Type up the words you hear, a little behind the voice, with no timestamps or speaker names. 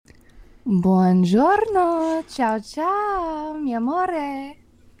Buongiorno, ciao ciao, mi amore.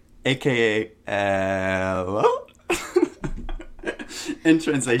 AKA hello. In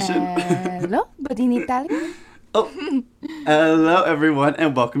translation. Hello, but in Italian? Oh, hello everyone,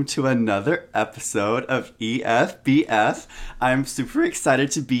 and welcome to another episode of EFBF. I'm super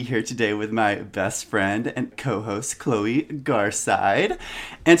excited to be here today with my best friend and co-host Chloe Garside.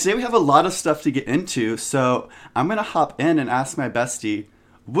 And today we have a lot of stuff to get into, so I'm gonna hop in and ask my bestie,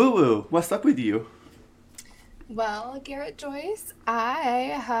 Woo Woo, what's up with you? Well, Garrett Joyce,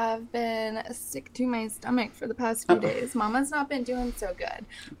 I have been sick to my stomach for the past few Oh, days. Mama's not been doing so good,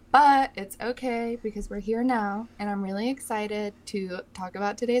 but it's okay because we're here now, and I'm really excited to talk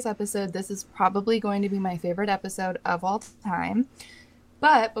about today's episode. This is probably going to be my favorite episode of all time.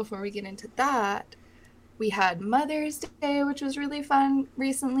 But before we get into that, we had Mother's Day, which was really fun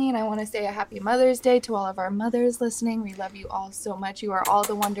recently, and I want to say a happy Mother's Day to all of our mothers listening. We love you all so much. You are all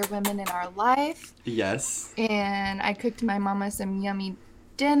the Wonder Women in our life. yes. And I cooked my mama some yummy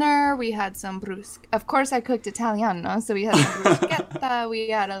dinner. We had some brusque. Of course, I cooked Italiano, so we had some bruschetta. We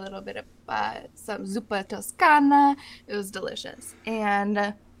had a little bit of some zuppa toscana. It was delicious.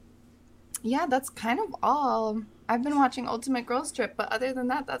 And yeah, that's kind of all. I've been watching Ultimate Girls Trip, but other than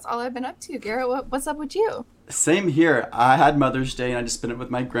that, that's all I've been up to. Garrett, what's up with you? Same here. I had Mother's Day and I just spent it with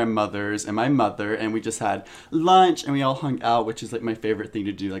my grandmothers and my mother, and we just had lunch and we all hung out, which is like my favorite thing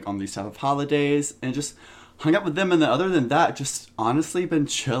to do, like on these type of holidays, and just hung out with them. And then other than that, just honestly been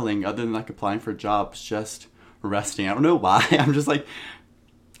chilling. Other than like applying for jobs, just resting. I don't know why. I'm just like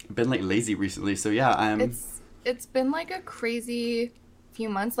been like lazy recently. So yeah, I'm. It's been like a crazy few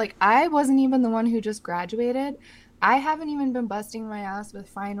months. Like I wasn't even the one who just graduated. I haven't even been busting my ass with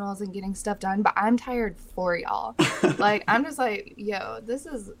finals and getting stuff done, but I'm tired for y'all. Like I'm just like, yo,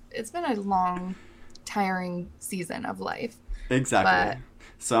 it's been a long, tiring season of life. Exactly. But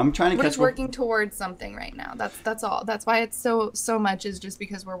So I'm trying to we're catch just more. working towards something right now. That's all. That's why it's so much is just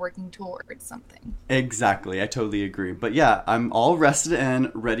because we're working towards something. Exactly, I totally agree. But yeah, I'm all rested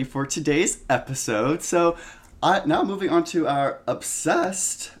and ready for today's episode. So, now moving on to our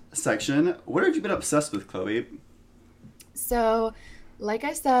obsessed section. What have you been obsessed with, Chloe? So, like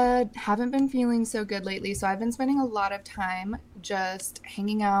I said, haven't been feeling so good lately. So, I've been spending a lot of time just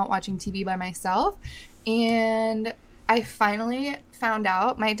hanging out, watching TV by myself. And I finally found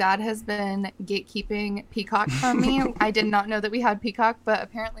out my dad has been gatekeeping Peacock from me. I did not know that we had Peacock, but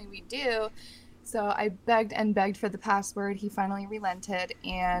apparently we do. So, I begged and begged for the password. He finally relented.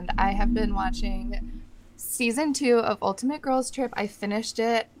 And I have been watching season 2 of Ultimate Girls Trip. I finished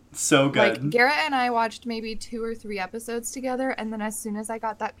it So like good. Garrett and I watched maybe 2 or 3 episodes together, and then as soon as I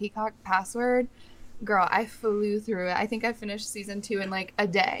got that Peacock password, girl, I flew through it. I think I finished season 2 in like a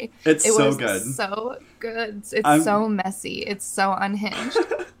day. It's It so was good. so good. It's I'm. so messy. It's so unhinged.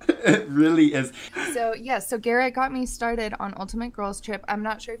 It really is. So yes, so Garrett got me started on Ultimate Girls Trip. I'm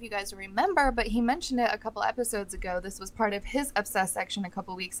not sure if you guys remember, but he mentioned it a couple episodes ago. This was part of his obsessed section a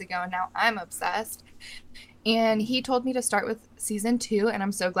couple weeks ago, and now I'm obsessed. And he told me to start with season 2, and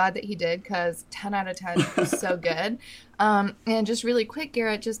I'm so glad that he did because 10 out of 10 was so good. And just really quick,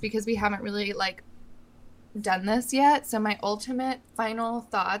 Garrett, just because we haven't really like done this yet. So my ultimate final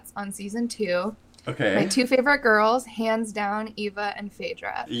thoughts on season 2. My Okay. two favorite girls, hands down, Eva and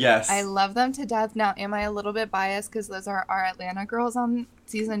Phaedra. I Yes. love them to death. Now, am I a little bit biased because those are our Atlanta girls on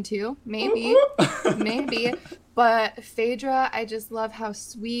season 2? Maybe, maybe. But Phaedra, I just love how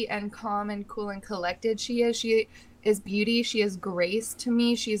sweet and calm and cool and collected she is. She is beauty. She is grace to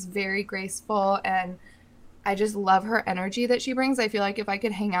me. She's very graceful, and I just love her energy that she brings. I feel like if I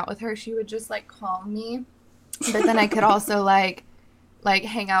could hang out with her, she would just like calm me. But then I could also like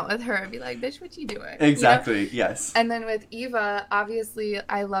hang out with her and be like, "Bitch, what you doing?" You know? Exactly. Yes. And then with Eva, obviously,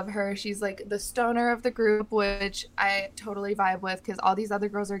 I love her. She's like the stoner of the group, which I totally vibe with because all these other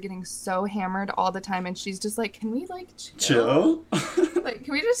girls are getting so hammered all the time. And she's just like, can we like chill? Chill. Like,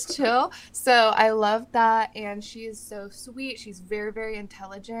 can we just chill? So I love that. And she is so sweet. She's very, very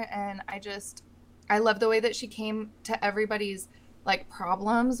intelligent. And I love the way that she came to everybody's like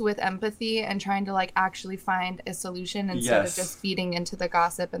problems with empathy and trying to like actually find a solution instead of Yes. just feeding into the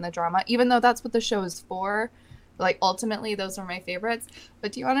gossip and the drama, even though that's what the show is for. Like ultimately those are my favorites.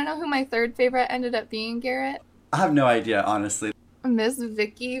 But do you want to know who my third favorite ended up being, Garrett? I have no idea, honestly. Miss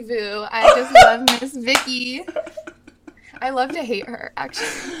Vicky Vu. I just love Miss Vicky. I love to hate her,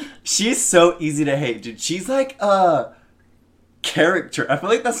 actually. She's so easy to hate, dude. She's like a character. I feel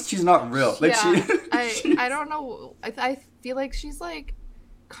like that's she's not real. Like Yeah, she, I she's don't know. I feel like she's like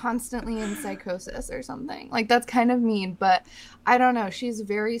constantly in psychosis or something. Like that's kind of mean, but I don't know. She's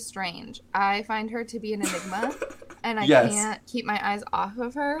very strange. I find her to be an enigma, and I yes. can't keep my eyes off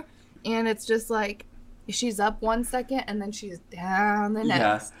of her. And it's just like she's up 1 second and then she's down the Yeah.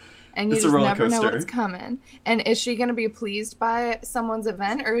 next. And you It's a just roller never know what's coaster. coming. And is she going to be pleased by someone's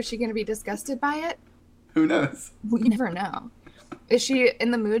event or is she going to be disgusted by it? Who knows? We never know. Is she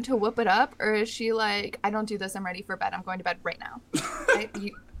in the mood to whoop it up or is she like, I don't do this, I'm ready for bed, I'm going to bed right now?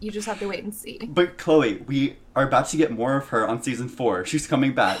 You just have to wait and see. But Chloe, we are about to get more of her on season 4. She's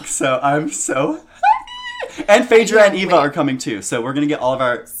coming back, so I'm so happy. And Phaedra and Eva are coming too, so we're gonna get all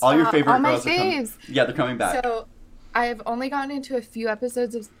your favorite all my girls are coming. faves. Yeah, they're coming back. So I've only gotten into a few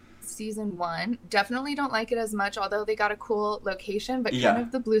episodes of season 1. Definitely don't like it as much, although they got a cool location, but Yeah. kind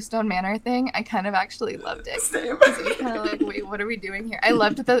of the Bluestone Manor thing, I kind of actually loved it. Same. It was kind of like, wait, what are we doing here? I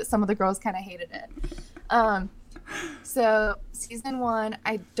loved that some of the girls kind of hated it. So season 1,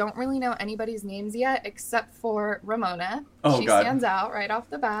 I don't really know anybody's names yet except for Ramona. Oh, she God. stands out right off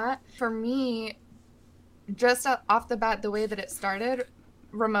the bat. For me, just off the bat, the way that it started,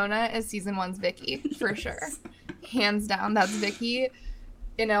 Ramona is season 1's Vicky, for sure. Hands down, that's Vicky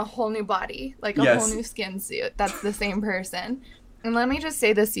in a whole new body, like a Yes. whole new skin suit. That's the same person. And let me just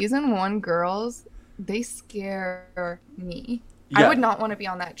say, the season 1 girls, they scare me. Yeah. I would not want to be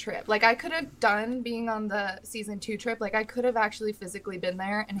on that trip. Like, I could have done being on the season 2 trip. Like, I could have actually physically been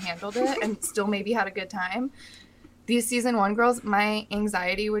there and handled it and still maybe had a good time. These season 1 girls, my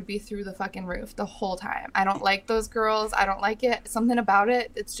anxiety would be through the fucking roof the whole time. I don't like those girls. I don't like it. Something about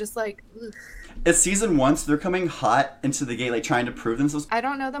it, it's just like, ugh. It's season 1, so they're coming hot into the gate, like trying to prove themselves. I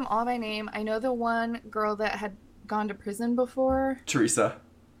don't know them all by name. I know the one girl that had gone to prison before, Teresa.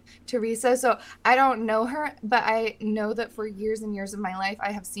 Teresa. So I don't know her, but I know that for years and years of my life,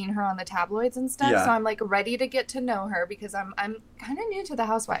 I have seen her on the tabloids and stuff. Yeah. So I'm like ready to get to know her because I'm kind of new to the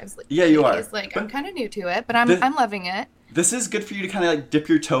Housewives. Yeah, you are. Like, But I'm kind of new to it, but I'm loving it. This is good for you to kind of like dip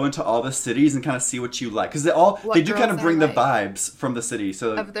your toe into all the cities and kind of see what you like, because they do kind of girls bring I the like. vibes from the city.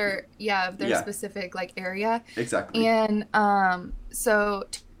 So Of their Yeah. specific like area. Exactly. And so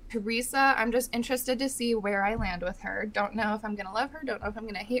Teresa, I'm just interested to see where I land with her. Don't know if I'm gonna love her, don't know if I'm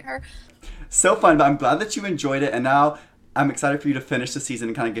gonna hate her. So fun, but I'm glad that you enjoyed it, and now I'm excited for you to finish the season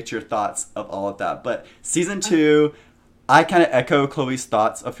and kind of get your thoughts of all of that. But season 2, I kind of echo Chloe's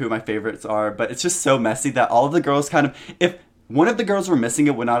thoughts of who my favorites are, but it's just so messy that all of the girls kind of, if one of the girls were missing,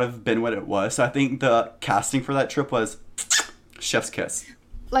 it would not have been what it was. So I think the casting for that trip was chef's kiss.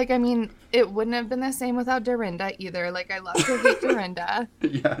 Like, I mean, it wouldn't have been the same without Dorinda either. Like, I love to hate Dorinda.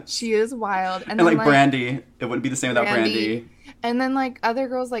 Yeah. She is wild. And like Brandy, it wouldn't be the same without Brandy. And then like other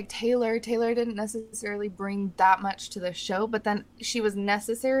girls like Taylor didn't necessarily bring that much to the show, but then she was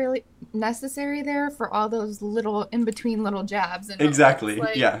necessary there for all those little in between little jabs and Exactly.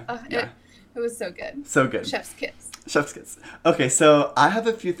 like, Yeah. It was so good. So good. Chef's kiss. Chef's kiss. Okay, so I have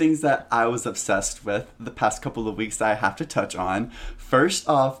a few things that I was obsessed with the past couple of weeks that I have to touch on. First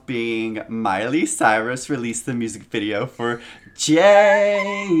off being Miley Cyrus released the music video for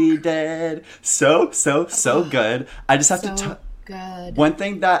Jaded. So good. I just have to good. One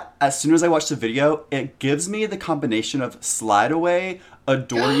thing that as soon as I watch the video, it gives me the combination of Slide Away,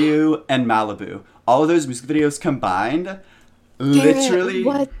 Adore You, and Malibu. All of those music videos combined, literally.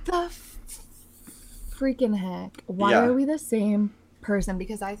 What the freaking heck? Why are we the same person?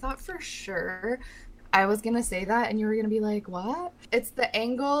 Because I thought for sure I was gonna say that and you were gonna be like, what? It's the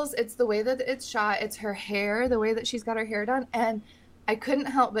angles, it's the way that it's shot, it's her hair, the way that she's got her hair done, and I couldn't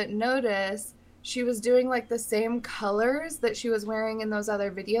help but notice she was doing like the same colors that she was wearing in those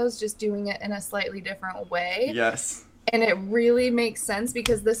other videos, just doing it in a slightly different way. Yes. And it really makes sense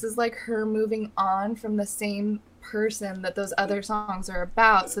because this is like her moving on from the same person that those other songs are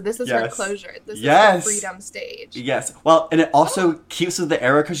about. So this is her closure. This is her freedom stage. Yes. Well, and it also keeps with the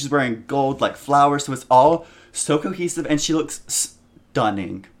era because she's wearing gold like flowers, so it's all so cohesive and she looks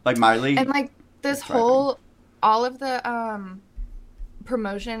stunning. Like Miley. And like this whole, all of the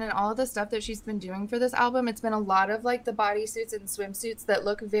promotion and all of the stuff that she's been doing for this album, it's been a lot of like the bodysuits and swimsuits that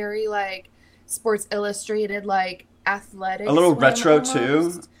look very like Sports Illustrated, like athletic. A little retro almost.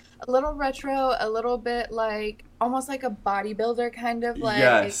 too. A little retro, a little bit like almost like a bodybuilder kind of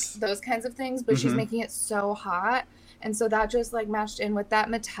like those kinds of things, but she's making it so hot, and so that just like matched in with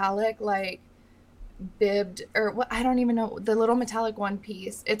that metallic like bibbed or what, I don't even know, the little metallic one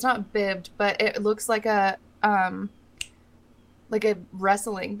piece. It's not bibbed, but it looks like a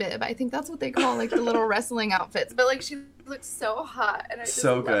wrestling bib. I think that's what they call like the little wrestling outfits. But like she looks so hot, and I just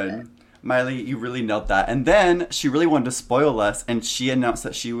so love good. it. Miley, you really nailed that. And then she really wanted to spoil us, and she announced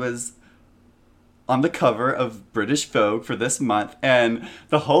that she was on the cover of British Vogue for this month. And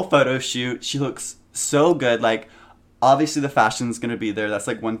the whole photo shoot, she looks so good. Like, obviously the fashion's going to be there. That's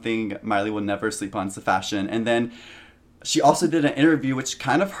like one thing Miley will never sleep on is the fashion. And then She also did an interview which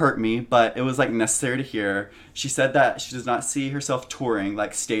kind of hurt me, but it was like necessary to hear. She said that she does not see herself touring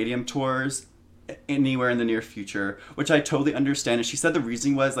like stadium tours anywhere in the near future, which I totally understand. And she said the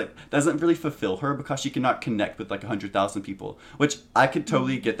reasoning was like doesn't really fulfill her because she cannot connect with like 100,000 people, which I could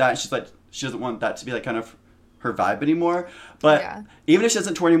totally get that. And she's like she doesn't want that to be like kind of her vibe anymore. But Yeah. even if she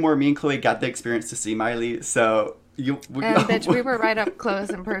doesn't tour anymore, me and Chloe got the experience to see Miley, so And bitch, we were right up close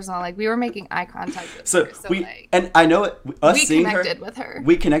and personal. Like we were making eye contact with so her. So we like and I know us we seeing connected her, with her.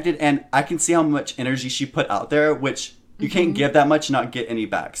 we connected, and I can see how much energy she put out there, which you can't give that much and not get any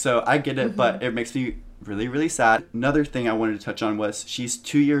back. So I get it, but it makes me really, really sad. Another thing I wanted to touch on was she's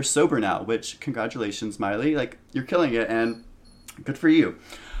 2 years sober now, which congratulations, Miley. Like you're killing it, and good for you.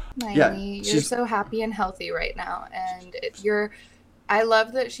 Miley, Yeah, you're so happy and healthy right now, and you're. I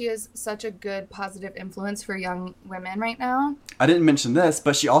love that she is such a good positive influence for young women right now. I didn't mention this,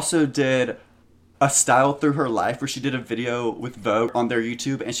 but she also did a style through her life where she did a video with Vogue on their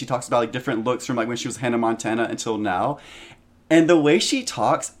YouTube, and she talks about like different looks from like when she was Hannah Montana until now. And the way she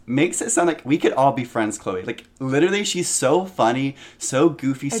talks makes it sound like we could all be friends, Chloe. Like literally, she's so funny, so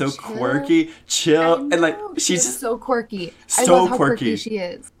goofy, so chill. quirky, chill, and like She's just so quirky. so I love how quirky. quirky she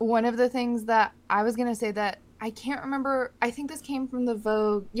is. One of the things that I was gonna say that I can't remember. I think this came from the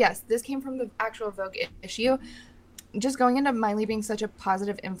Vogue. Yes, this came from the actual Vogue issue. Just going into Miley being such a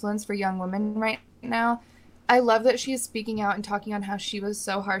positive influence for young women right now. I love that she is speaking out and talking on how she was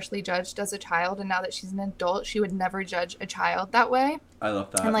so harshly judged as a child, and now that she's an adult, she would never judge a child that way. I love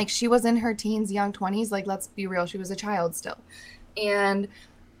that. And like she was in her teens, young 20s. Like let's be real, she was a child still. And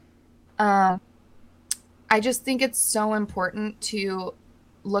I just think it's so important to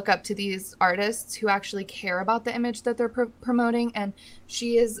look up to these artists who actually care about the image that they're promoting. And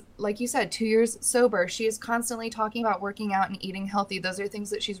she is, like you said, 2 years sober. She is constantly talking about working out and eating healthy. Those are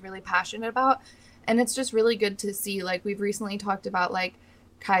things that she's really passionate about. And it's just really good to see. Like we've recently talked about like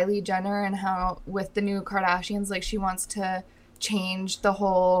Kylie Jenner and how with the new Kardashians, like she wants to change the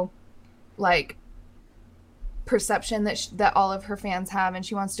whole like perception that all of her fans have, and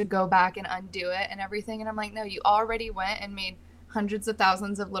she wants to go back and undo it and everything. And I'm like, no, you already went and made hundreds of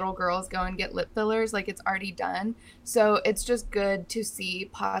thousands of little girls go and get lip fillers. Like it's already done. So it's just good to see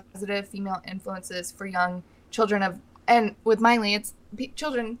positive female influences for young children of, and with Miley, it's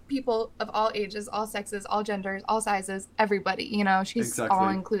children, people of all ages, all sexes, all genders, all sizes, everybody, you know, she's Exactly. all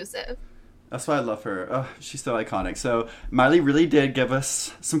inclusive. That's why I love her. Oh, she's so iconic. So Miley really did give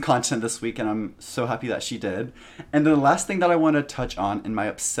us some content this week, and I'm so happy that she did. And then the last thing that I want to touch on in my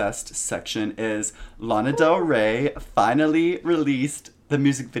obsessed section is Lana Del Rey finally released the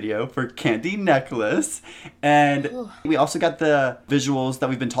music video for Candy Necklace. And we also got the visuals that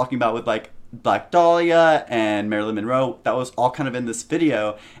we've been talking about with like Black Dahlia and Marilyn Monroe. That was all kind of in this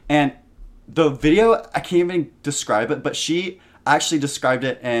video. And the video, I can't even describe it, but she actually described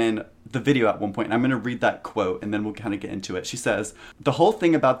it in the video at one point, and I'm going to read that quote and then we'll kind of get into it. She says, "The whole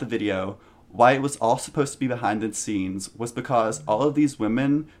thing about the video, why it was all supposed to be behind the scenes, was because all of these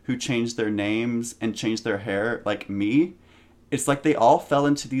women who changed their names and changed their hair, like me, it's like they all fell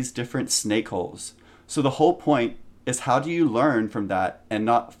into these different snake holes. So the whole point is how do you learn from that and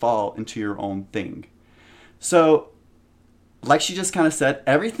not fall into your own thing?" So like she just kind of said,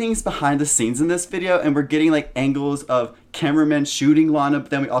 everything's behind the scenes in this video, and we're getting like angles of cameramen shooting Lana, but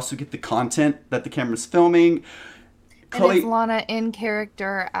then we also get the content that the camera's filming. And it's Lana in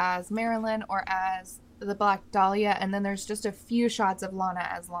character as Marilyn or as the Black Dahlia, and then there's just a few shots of Lana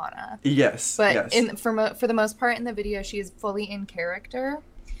as Lana. Yes, but yes. For the most part in the video, she is fully in character.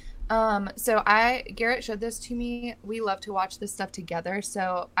 So Garrett showed this to me. We love to watch this stuff together.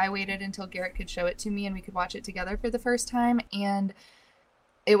 So I waited until Garrett could show it to me and we could watch it together for the first time. And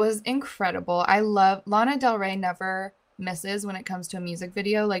it was incredible. I love Lana Del Rey never misses when it comes to a music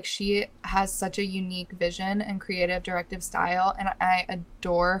video. Like she has such a unique vision and creative directive style. And I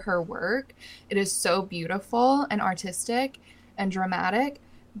adore her work. It is so beautiful and artistic and dramatic.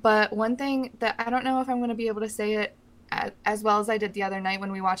 But one thing that I don't know if I'm going to be able to say it as well as I did the other night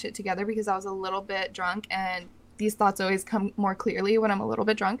when we watched it together, because I was a little bit drunk, and these thoughts always come more clearly when I'm a little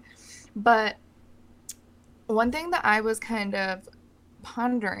bit drunk. But one thing that I was kind of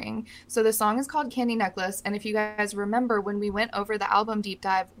pondering, so the song is called Candy Necklace, and if you guys remember when we went over the album deep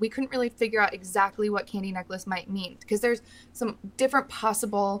dive, we couldn't really figure out exactly what Candy Necklace might mean, because there's some different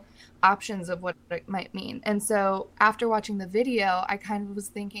possible options of what it might mean. And so after watching the video, I kind of was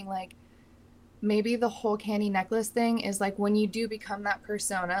thinking like, maybe the whole Candy Necklace thing is like when you do become that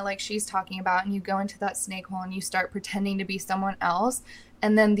persona like she's talking about, and you go into that snake hole and you start pretending to be someone else,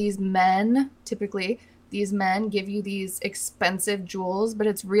 and then these men give you these expensive jewels, but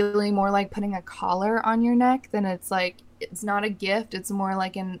it's really more like putting a collar on your neck than it's like it's not a gift, it's more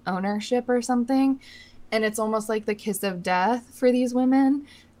like an ownership or something. And it's almost like the kiss of death for these women.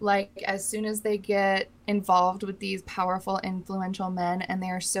 Like, as soon as they get involved with these powerful, influential men and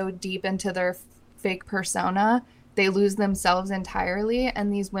they are so deep into their fake persona, they lose themselves entirely.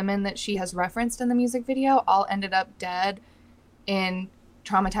 And these women that she has referenced in the music video all ended up dead in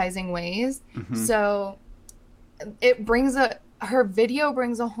traumatizing ways. So her video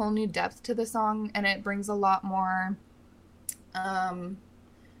brings a whole new depth to the song, and it brings a lot more, I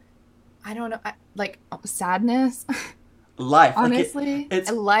don't know, like sadness. Life. Honestly, like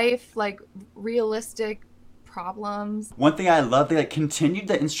it's life, like realistic problems. one thing I love. They like continued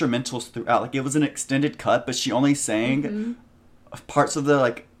the instrumentals throughout. Like it was an extended cut, but she only sang parts of the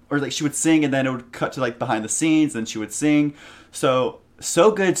like, or like she would sing and then it would cut to like behind the scenes, and she would sing. So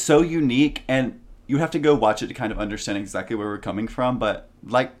good, so unique, and you have to go watch it to kind of understand exactly where we're coming from. But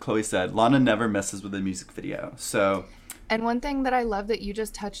like Chloe said, Lana never messes with a music video. So, and one thing that I love that you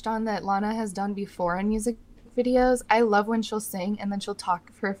just touched on that Lana has done before in music videos, I love when she'll sing and then she'll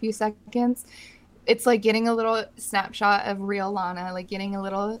talk for a few seconds. It's like getting a little snapshot of real Lana, like getting a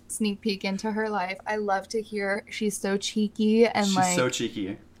little sneak peek into her life. I love to hear, she's so cheeky, and she's so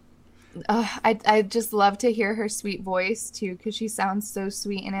cheeky. I just love to hear her sweet voice too, because she sounds so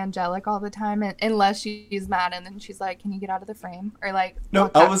sweet and angelic all the time, and unless she's mad and then she's like, can you get out of the frame, or like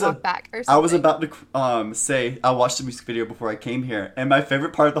walk back or something. I was about to say I watched the music video before I came here, and my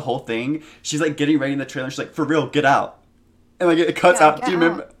favorite part of the whole thing, she's like getting ready in the trailer, she's like, for real, get out, and like it cuts out. Do you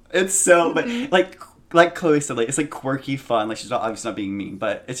remember? It's so like Chloe said, like it's like quirky fun, like she's not obviously not being mean,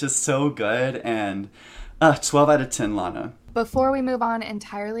 but it's just so good. And 12 out of 10 Lana. Before we move on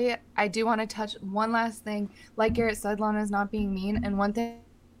entirely, I do want to touch one last thing. Like Garrett said, Lana is not being mean. And one thing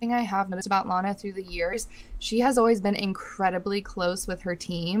I have noticed about Lana through the years, she has always been incredibly close with her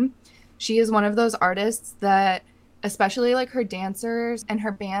team. She is one of those artists that, especially like her dancers and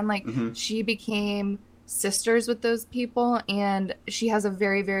her band, like she became sisters with those people. And she has a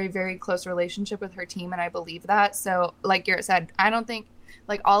very, very, very close relationship with her team. And I believe that. So like Garrett said, I don't think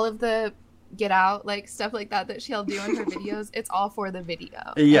like all of the get out, like stuff like that she'll do in her videos, it's all for the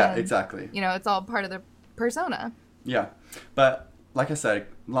video. Yeah, and, exactly. You know, it's all part of the persona. Yeah. But like I said,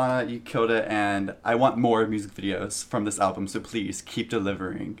 Lana, you killed it, and I want more music videos from this album, so please keep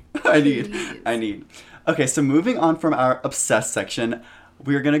delivering. I need. Okay, so moving on from our obsessed section,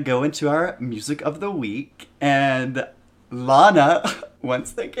 we're going to go into our music of the week, and Lana,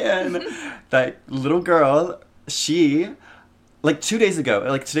 once again, that little girl, she, like 2 days ago,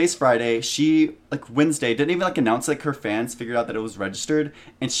 like today's Friday, she, like Wednesday, didn't even like announce, like her fans figured out that it was registered,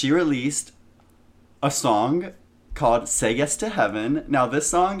 and she released a song called Say Yes to Heaven. Now this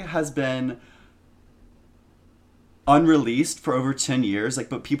song has been unreleased for over 10 years, like,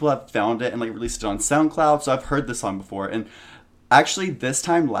 but people have found it and like released it on SoundCloud, so I've heard this song before. And actually this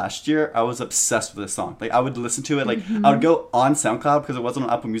time last year I was obsessed with this song. Like I would listen to it, like I would go on SoundCloud because it wasn't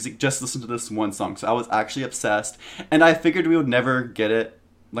on Apple Music, just listen to this one song. So I was actually obsessed, and I figured we would never get it,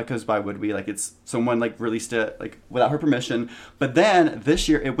 like, because why would we? Like, it's someone like released it like without her permission. But then this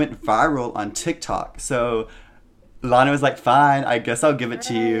year it went viral on TikTok, so Lana was like, fine, I guess I'll give it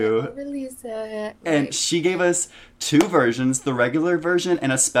to you. I'll release it. And she gave us two versions, the regular version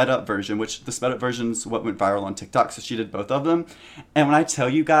and a sped up version, which the sped up version's what went viral on TikTok, so she did both of them. And when I tell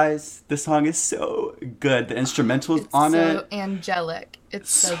you guys, this song is so good. The instrumentals on it. It's so angelic. It's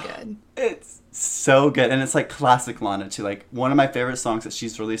so good. It's so good. And it's like classic Lana too. Like one of my favorite songs that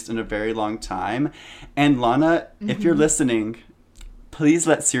she's released in a very long time. And Lana, if you're listening, please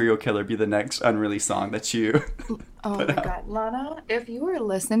let Serial Killer be the next unreleased song that you Oh my God. Lana, if you are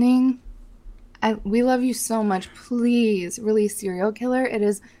listening, we love you so much. Please release Serial Killer. It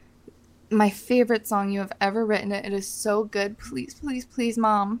is my favorite song you have ever written. It is so good. Please, please, please,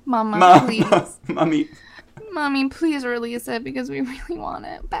 Mama, please. Mommy, please release it because we really want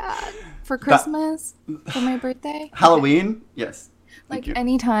it bad. For Christmas, for my birthday. Halloween? Okay. Yes. Like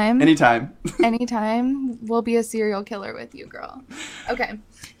anytime. Anytime, we'll be a serial killer with you, girl. Okay,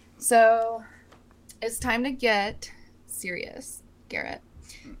 so it's time to get serious, Garrett.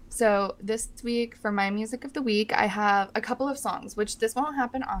 So this week, for my music of the week, I have a couple of songs, which this won't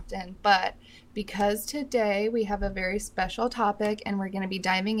happen often, but because today we have a very special topic and we're going to be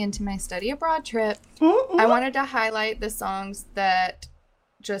diving into my study abroad trip, I wanted to highlight the songs that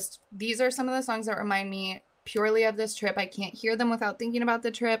these are some of the songs that remind me purely of this trip. I can't hear them without thinking about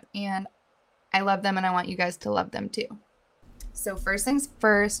the trip, and I love them, and I want you guys to love them too. So first things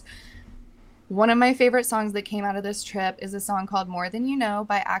first, one of my favorite songs that came out of this trip is a song called More Than You Know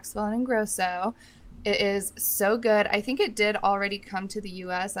by Axwell and Ingrosso. It is so good. I think it did already come to the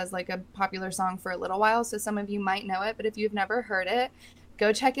US as like a popular song for a little while, so some of you might know it, but if you've never heard it,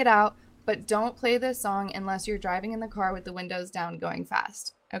 go check it out. But don't play this song unless you're driving in the car with the windows down going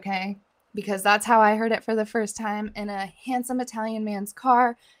fast, okay? Because that's how I heard it for the first time in a handsome Italian man's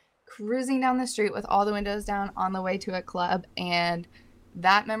car, cruising down the street with all the windows down on the way to a club. And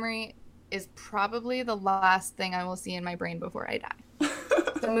that memory is probably the last thing I will see in my brain before I die.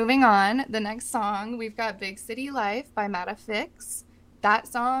 So moving on, the next song, we've got Big City Life by Matta Fix. That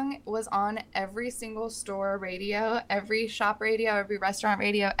song was on every single store radio, every shop radio, every restaurant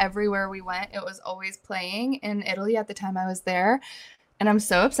radio, everywhere we went. It was always playing in Italy at the time I was there, and I'm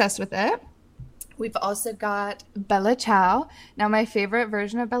so obsessed with it. We've also got Bella Ciao. Now, my favorite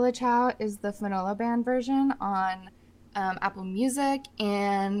version of Bella Ciao is the Fanola Band version on Apple Music,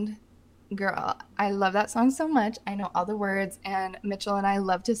 and girl, I love that song so much. I know all the words, and Mitchell and I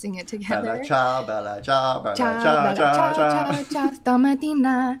love to sing it Bella together. ciao, bella ciao, bella Ciao, ciao, bella ciao, ciao, ciao. ciao, ciao,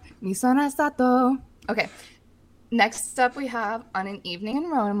 stamattina mi sono alzato. Okay, next up we have On an Evening in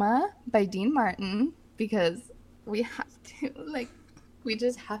Roma by Dean Martin, because we have to, like, we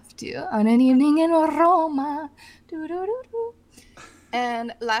just have to. On an evening in Roma. Do, do, do, do.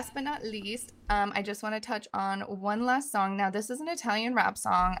 And last but not least, I just want to touch on one last song. Now, this is an Italian rap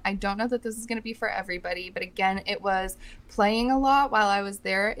song. I don't know that this is going to be for everybody, but again, it was playing a lot while I was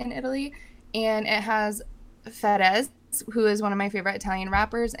there in Italy. And it has Ferez, who is one of my favorite Italian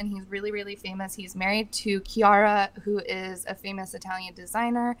rappers, and he's really, really famous. He's married to Chiara, who is a famous Italian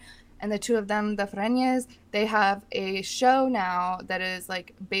designer. And the two of them, the Frenes, they have a show now that is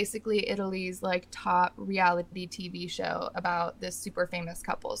like basically Italy's like top reality TV show about this super famous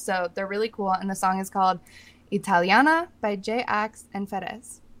couple. So they're really cool. And the song is called Italiana by J Axe and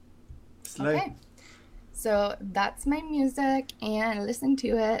Ferez. Slay. Okay. So that's my music, and listen to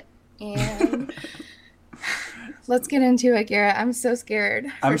it. And let's get into it, Garrett. I'm so scared.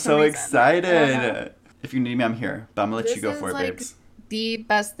 I'm so excited. Uh-huh. If you need me, I'm here. But I'm gonna let This you go is for it, like babes. the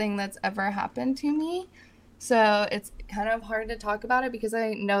best thing that's ever happened to me. So it's kind of hard to talk about it because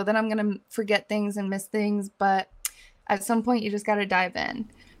I know that I'm going to forget things and miss things, but at some point you just got to dive in.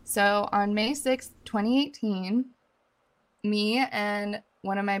 So on May 6th, 2018, me and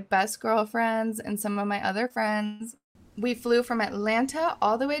one of my best girlfriends and some of my other friends, we flew from Atlanta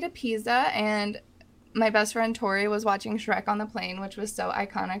all the way to Pisa, and my best friend Tori was watching Shrek on the plane, which was so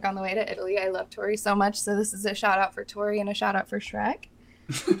iconic on the way to Italy. I love Tori so much, so this is a shout out for Tori and a shout out for Shrek.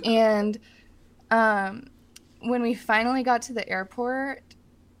 And when we finally got to the airport,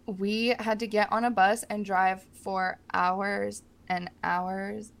 we had to get on a bus and drive for hours and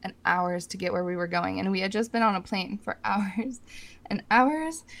hours and hours to get where we were going. And we had just been on a plane for hours and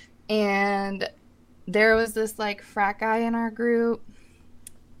hours. And there was this like frat guy in our group.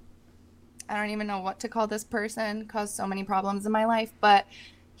 I don't even know what to call this person, caused so many problems in my life, but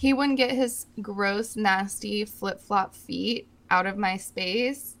he wouldn't get his gross, nasty flip-flop feet out of my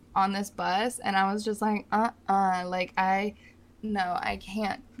space on this bus. And I was just like, like, no, I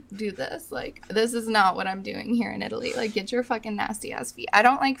can't do this. Like, this is not what I'm doing here in Italy. Like, get your fucking nasty ass feet. I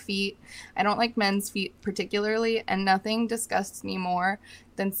don't like feet. I don't like men's feet particularly, and nothing disgusts me more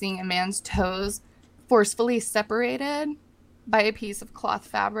than seeing a man's toes forcefully separated by a piece of cloth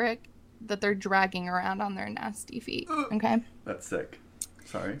fabric that they're dragging around on their nasty feet. Okay? That's sick.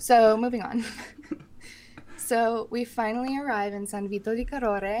 Sorry. So, moving on. So, we finally arrive in San Vito di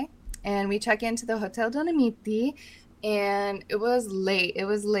Carore, and we check into the Hotel Dolomiti, and it was late. It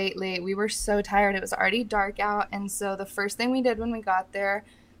was late. We were so tired. It was already dark out, and so the first thing we did when we got there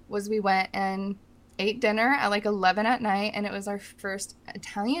was we went and ate dinner at like 11 at night, and it was our first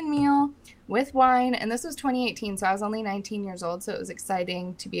Italian meal with wine. And this was 2018, so I was only 19 years old, so it was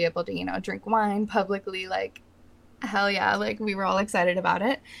exciting to be able to, you know, drink wine publicly. Like, hell yeah, like we were all excited about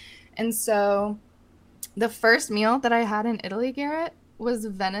it. And so the first meal that I had in Italy, Garrett, was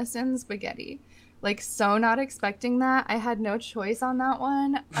venison spaghetti. Like, so not expecting that. I had no choice on that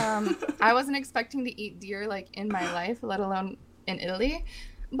one. I wasn't expecting to eat deer like in my life, let alone in Italy,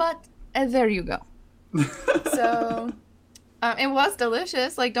 but there you go. So it was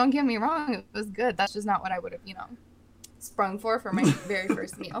delicious. Like, don't get me wrong, it was good. That's just not what I would have, you know, sprung for my very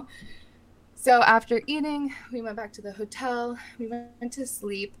first meal. So after eating, we went back to the hotel. We went to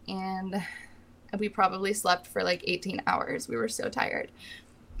sleep, and we probably slept for like 18 hours. We were so tired.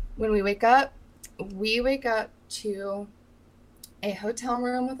 When we wake up to a hotel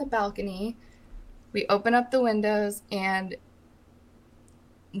room with a balcony. We open up the windows, and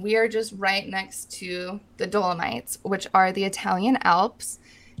we are just right next to the Dolomites, which are the Italian Alps.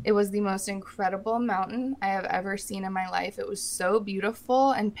 It was the most incredible mountain I have ever seen in my life. It was so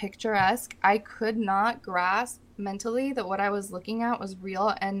beautiful and picturesque. I could not grasp mentally that what I was looking at was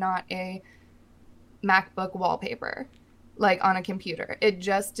real and not a MacBook wallpaper, like on a computer. It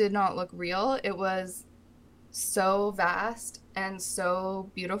just did not look real. It was so vast and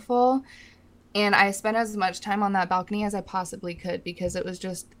so beautiful. And I spent as much time on that balcony as I possibly could because it was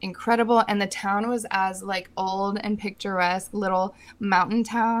just incredible. And the town was as like old and picturesque little mountain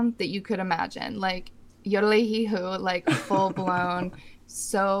town that you could imagine. Like Yodelehihu, like full blown,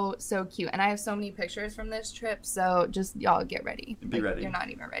 so cute. And I have so many pictures from this trip, so just y'all get ready. Be Like ready. you're not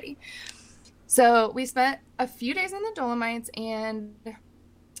even ready. So we spent a few days in the Dolomites, and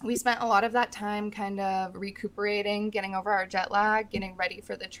we spent a lot of that time kind of recuperating, getting over our jet lag, getting ready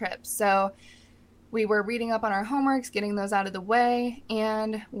for the trip. So we were reading up on our homeworks, getting those out of the way.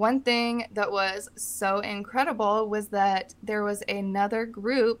 And one thing that was so incredible was that there was another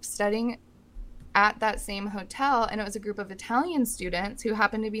group studying at that same hotel, and it was a group of Italian students who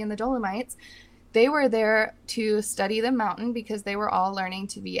happened to be in the Dolomites. They were there to study the mountain because they were all learning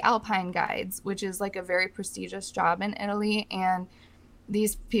to be alpine guides, which is like a very prestigious job in Italy. And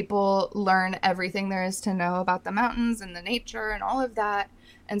these people learn everything there is to know about the mountains and the nature and all of that.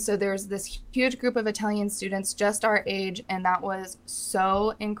 And so there's this huge group of Italian students just our age, and that was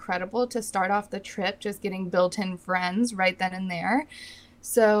so incredible to start off the trip just getting built-in friends right then and there.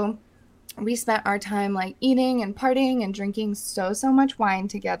 So we spent our time like eating and partying and drinking so much wine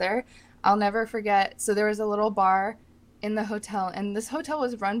together. I'll never forget. So there was a little bar in the hotel, and this hotel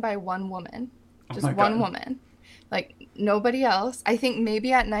was run by one woman, Oh just my one god. woman, like nobody else. I think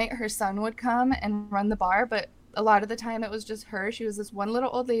maybe at night her son would come and run the bar, but a lot of the time it was just her. She was this one little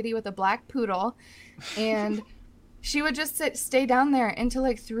old lady with a black poodle, and she would just stay down there until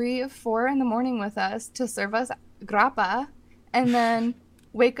like 3 or 4 in the morning with us to serve us grappa, and then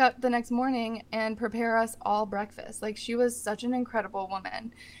wake up the next morning and prepare us all breakfast. Like she was such an incredible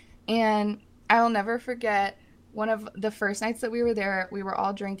woman. And I'll never forget one of the first nights that we were there, we were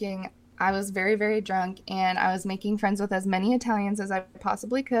all drinking. I was very drunk, and I was making friends with as many Italians as I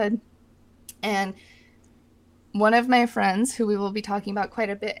possibly could. And one of my friends, who we will be talking about quite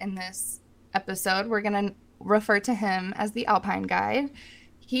a bit in this episode, we're going to refer to him as the Alpine Guide.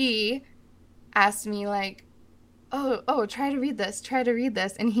 He asked me, like, oh, try to read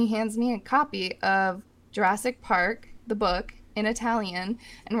this. And he hands me a copy of Jurassic Park, the book, in Italian.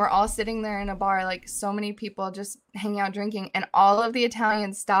 And we're all sitting there in a bar, like so many people just hanging out drinking. And all of the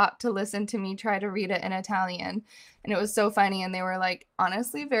Italians stopped to listen to me try to read it in Italian. And it was so funny. And they were like,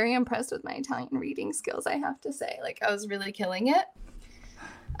 honestly, very impressed with my Italian reading skills, I have to say. Like I was really killing it.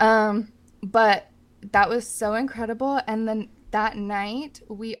 But that was so incredible. And then that night,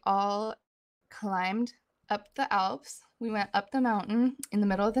 we all climbed up the Alps. We went up the mountain in the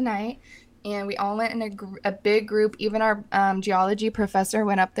middle of the night, and we all went in a big group. Even our geology professor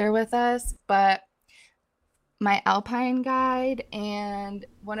went up there with us. But my Alpine guide and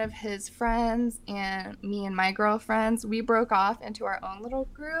one of his friends and me and my girlfriends, we broke off into our own little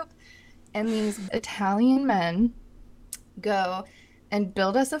group. And these Italian men go and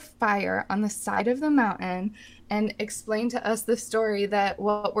build us a fire on the side of the mountain and explain to us the story that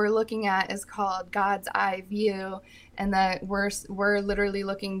what we're looking at is called God's eye view, and that we're literally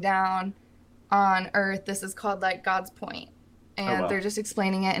looking down on Earth. This is called like God's point. Oh And wow. they're just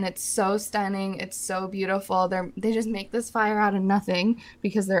explaining it, and it's so stunning. It's so beautiful. They just make this fire out of nothing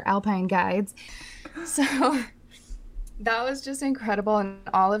because they're alpine guides. So that was just incredible. And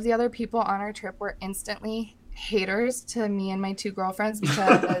all of the other people on our trip were instantly haters to me and my two girlfriends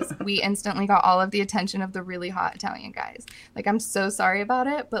because we instantly got all of the attention of the really hot Italian guys. Like, I'm so sorry about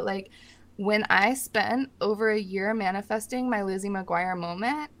it, but like when I spent over a year manifesting my Lizzie McGuire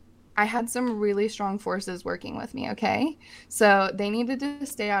moment, I had some really strong forces working with me, okay? So they needed to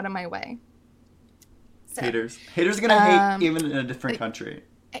stay out of my way. So, Haters are gonna hate um, even in a different country.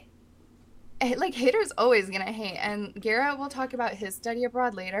 like haters always gonna hate, and Garrett will talk about his study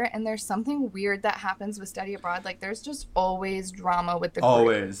abroad later, and there's something weird that happens with study abroad. Like there's just always drama with the group.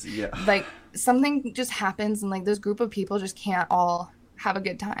 Always, yeah. Like something just happens, and like this group of people just can't all have a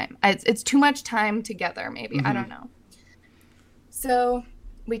good time. It's too much time together, maybe. I Hmm. don't know. So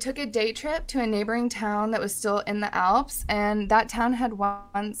we took a day trip to a neighboring town that was still in the Alps, and that town had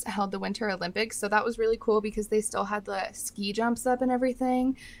once held the Winter Olympics. So that was really cool because they still had the ski jumps up and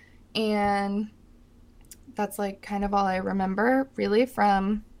everything. And that's like kind of all I remember really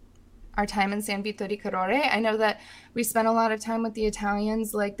from our time in San Vito di Cadore. I know that we spent a lot of time with the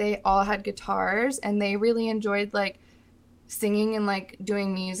Italians. Like they all had guitars, and they really enjoyed like singing and like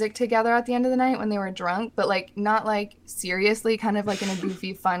doing music together at the end of the night when they were drunk, but like not like seriously, kind of like in a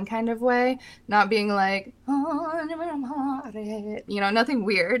goofy, fun kind of way, not being like, oh, nothing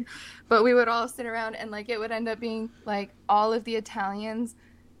weird. But we would all sit around and like it would end up being like all of the Italians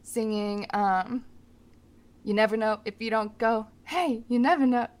singing, You Never Know If You Don't Go, Hey, You Never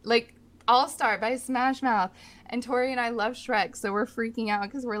Know, like All Star by Smash Mouth. And Tori and I love Shrek, so we're freaking out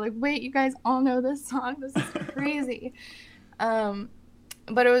because we're like, wait, you guys all know this song. This is crazy. Um,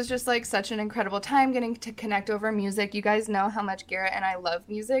 but it was just like such an incredible time getting to connect over music. You guys know how much Garrett and I love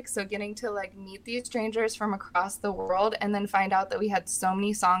music, so getting to like meet these strangers from across the world and then find out that we had so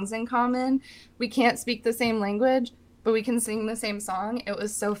many songs in common. We can't speak the same language, but we can sing the same song. It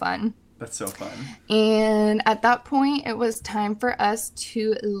was so fun. That's so fun. And at that point, it was time for us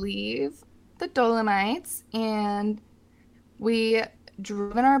to leave the Dolomites, and we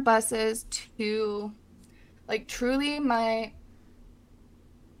drove in our buses to like truly my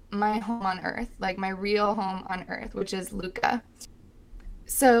home on earth, like my real home on earth, which is Lucca.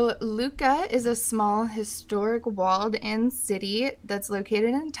 So Lucca is a small historic walled-in city that's located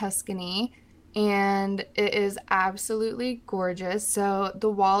in Tuscany, and it is absolutely gorgeous. So the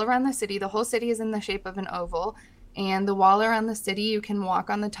wall around the city, the whole city is in the shape of an oval, and the wall around the city, you can walk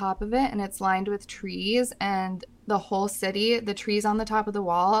on the top of it, and it's lined with trees, and the whole city, the trees on the top of the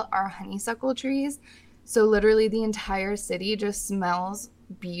wall are honeysuckle trees. So literally the entire city just smells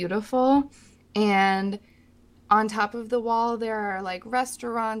beautiful. And on top of the wall, there are like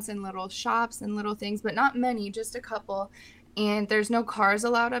restaurants and little shops and little things, but not many, just a couple. And there's no cars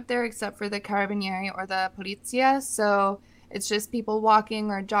allowed up there except for the Carabinieri or the Polizia. So it's just people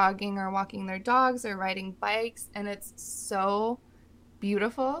walking or jogging or walking their dogs or riding bikes. And it's so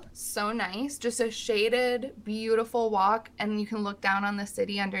beautiful, so nice. Just a shaded, beautiful walk. And you can look down on the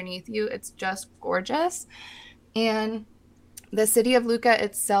city underneath you. It's just gorgeous. And the city of Lucca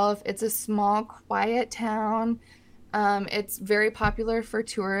itself, it's a small, quiet town. It's very popular for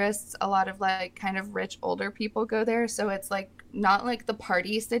tourists. A lot of like kind of rich older people go there. So it's like not like the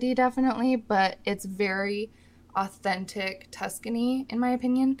party city, definitely, but it's very authentic Tuscany, in my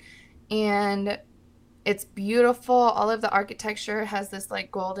opinion. And it's beautiful. All of the architecture has this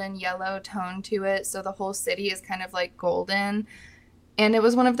like golden yellow tone to it. So the whole city is kind of like golden. And it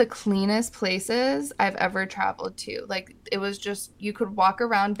was one of the cleanest places I've ever traveled to. Like, it was just, you could walk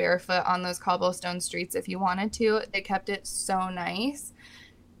around barefoot on those cobblestone streets if you wanted to. They kept it so nice.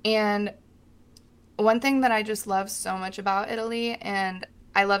 And one thing that I just love so much about Italy, and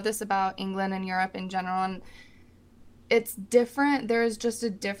I love this about England and Europe in general, and it's different. There is just a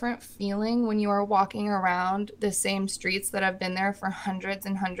different feeling when you are walking around the same streets that have been there for hundreds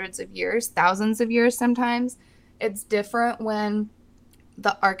and hundreds of years, thousands of years sometimes. It's different when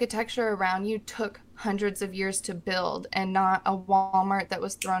the architecture around you took hundreds of years to build and not a Walmart that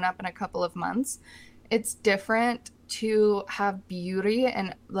was thrown up in a couple of months. It's different to have beauty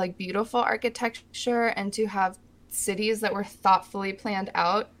and like beautiful architecture and to have cities that were thoughtfully planned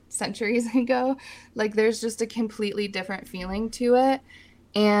out centuries ago. Like there's just a completely different feeling to it.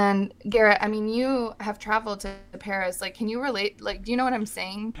 And Garrett, I mean, you have traveled to Paris. Like, can you relate? Like, do you know what I'm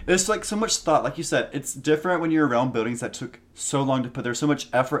saying? There's like so much thought, like you said. It's different when you're around buildings that took so long to put there. So much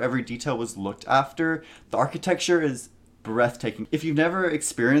effort, every detail was looked after. The architecture is breathtaking. If you've never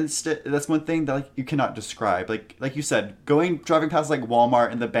experienced it, that's one thing that like you cannot describe. Like you said, driving past like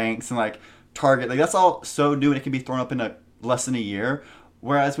Walmart and the banks and like Target, like that's all so new and it can be thrown up in a less than a year.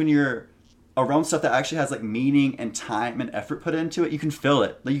 Whereas when you're around stuff that actually has like meaning and time and effort put into it, you can feel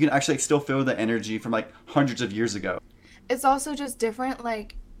it. Like you can actually like, still feel the energy from like hundreds of years ago. It's also just different,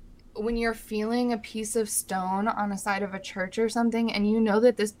 like when you're feeling a piece of stone on a side of a church or something, and you know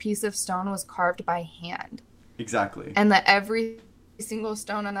that this piece of stone was carved by hand. Exactly. And that every single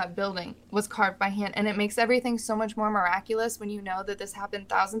stone on that building was carved by hand. And it makes everything so much more miraculous when you know that this happened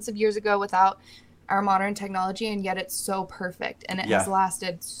thousands of years ago without our modern technology, and yet it's so perfect and it has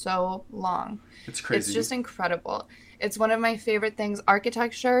lasted so long. It's crazy. It's just incredible. It's one of my favorite things.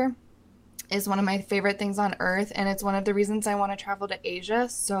 Architecture is one of my favorite things on earth, and it's one of the reasons I want to travel to Asia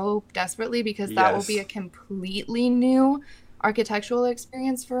so desperately, because that will be a completely new architectural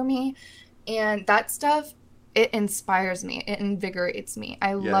experience for me. And that stuff, it inspires me. It invigorates me.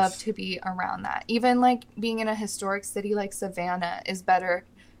 I love to be around that. Even like being in a historic city like Savannah is better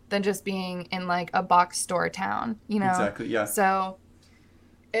than just being in like a box store town, you know? Exactly, yeah. So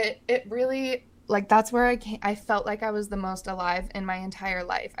it really, like, that's where I felt like I was the most alive in my entire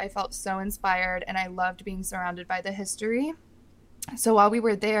life. I felt so inspired and I loved being surrounded by the history. So while we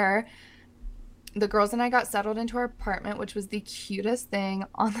were there, the girls and I got settled into our apartment, which was the cutest thing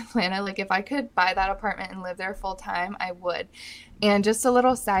on the planet. Like, if I could buy that apartment and live there full time, I would. And just a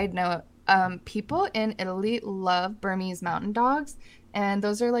little side note, people in Italy love Burmese mountain dogs. And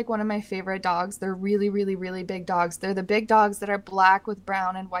those are like one of my favorite dogs. They're really, really, really big dogs. They're the big dogs that are black with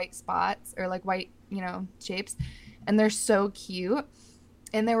brown and white spots or like white, shapes. And they're so cute.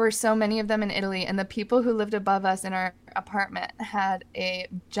 And there were so many of them in Italy. And the people who lived above us in our apartment had a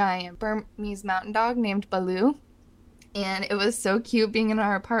giant Burmese mountain dog named Baloo. And it was so cute being in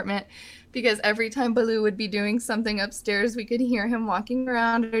our apartment because every time Baloo would be doing something upstairs, we could hear him walking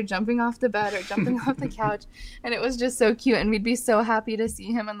around or jumping off the bed or jumping off the couch. And it was just so cute. And we'd be so happy to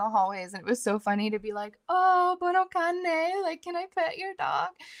see him in the hallways. And it was so funny to be like, oh, buono cane, like, can I pet your dog?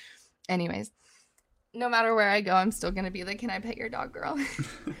 Anyways, no matter where I go, I'm still going to be like, can I pet your dog, girl?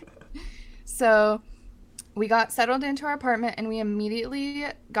 So we got settled into our apartment and we immediately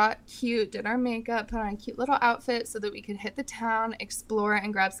got cute, did our makeup, put on a cute little outfit so that we could hit the town, explore,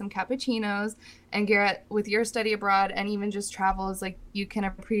 and grab some cappuccinos. And Garrett, with your study abroad and even just travels, like, you can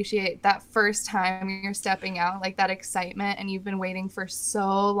appreciate that first time you're stepping out, like that excitement, and you've been waiting for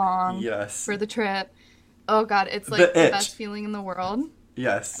so long Yes. for the trip. Oh God, it's like the best feeling in the world.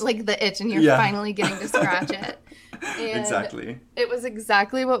 Yes. Like the itch, and you're finally getting to scratch it. And exactly. it was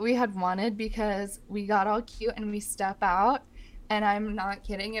exactly what we had wanted because we got all cute and we step out, and I'm not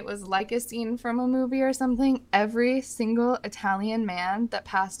kidding, it was like a scene from a movie or something. Every single Italian man that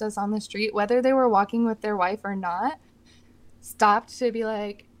passed us on the street, whether they were walking with their wife or not, stopped to be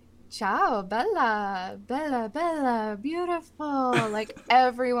like, ciao, bella, bella, bella, beautiful. Like,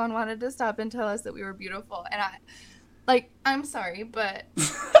 everyone wanted to stop and tell us that we were beautiful. And I'm sorry, but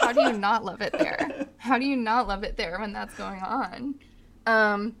how do you not love it there? How do you not love it there when that's going on?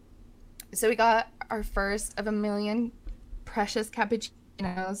 So we got our first of a million precious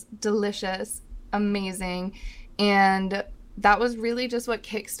cappuccinos, delicious, amazing. And that was really just what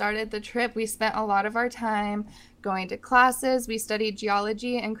kickstarted the trip. We spent a lot of our time going to classes. We studied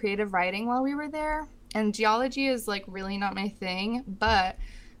geology and creative writing while we were there. And geology is like really not my thing, but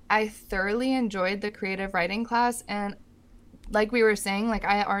I thoroughly enjoyed the creative writing class. And like we were saying, like,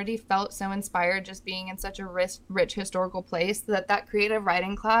 I already felt so inspired just being in such a rich historical place that creative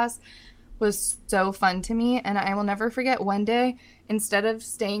writing class was so fun to me. And I will never forget one day, instead of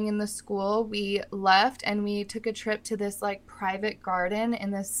staying in the school, we left and we took a trip to this like private garden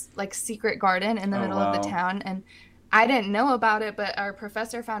in this like secret garden in the middle of the town. And I didn't know about it, but our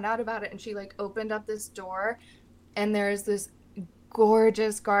professor found out about it, and she like opened up this door, and there's this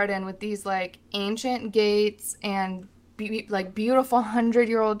gorgeous garden with these like ancient gates and like beautiful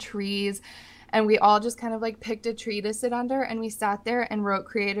 100-year-old trees. And we all just kind of like picked a tree to sit under, and we sat there and wrote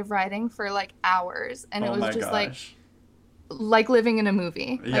creative writing for like hours. And it was just like living in a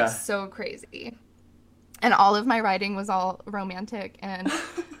movie. Like, so crazy. And all of my writing was all romantic and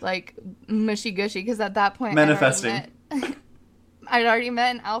like mushy gushy, because at that point manifesting. I'd already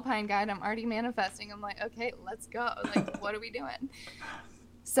met an alpine guide. I'm already manifesting. I'm like, okay, let's go. Like, what are we doing?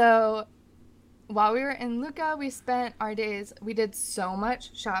 So while we were in Lucca, we spent our days, we did so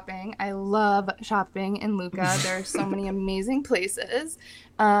much shopping. I love shopping in Lucca. There are so many amazing places.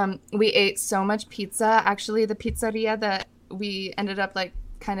 We ate so much pizza. Actually, the pizzeria that we ended up like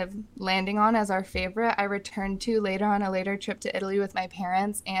kind of landing on as our favorite, I returned to later on a later trip to Italy with my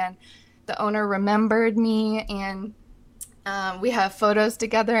parents, and the owner remembered me, and we have photos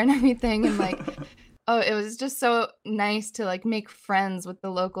together and everything. And like, oh, it was just so nice to like make friends with the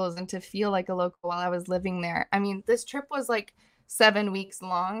locals and to feel like a local while I was living there. I mean, this trip was like 7 weeks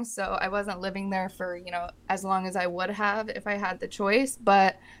long, so I wasn't living there for, as long as I would have if I had the choice,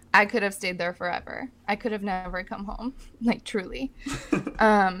 but I could have stayed there forever. I could have never come home, like, truly.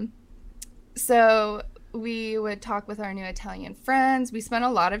 So we would talk with our new Italian friends. We spent a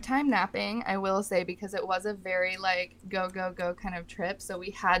lot of time napping, I will say, because it was a very like go, go, go kind of trip. So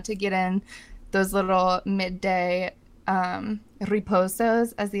we had to get in those little midday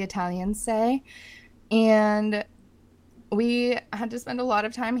riposos, as the Italians say. And we had to spend a lot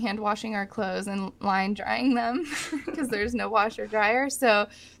of time hand washing our clothes and line drying them because there's no washer dryer. So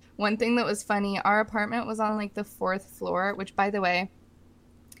one thing that was funny, our apartment was on like the 4th floor, which, by the way,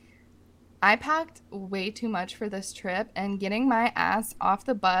 I packed way too much for this trip, and getting my ass off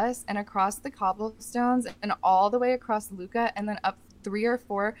the bus and across the cobblestones and all the way across Lucca and then up 3 or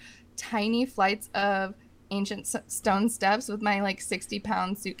 4 tiny flights of ancient stone steps with my like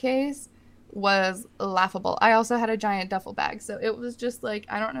 60-pound suitcase was laughable. I also had a giant duffel bag, so it was just like,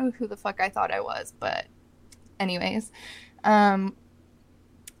 I don't know who the fuck I thought I was, but anyways.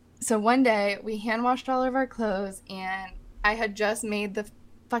 So one day we hand washed all of our clothes, and I had just made the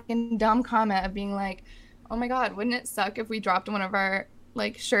fucking dumb comment of being like, oh my God, wouldn't it suck if we dropped one of our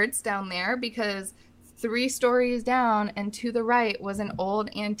like shirts down there? Because 3 stories down and to the right was an old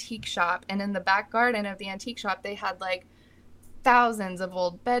antique shop. And in the back garden of the antique shop, they had like thousands of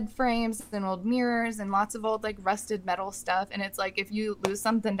old bed frames and old mirrors and lots of old like rusted metal stuff. And it's like, if you lose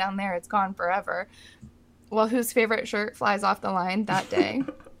something down there, it's gone forever. Well, whose favorite shirt flies off the line that day?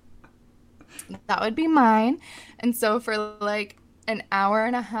 That would be mine. And so for like an hour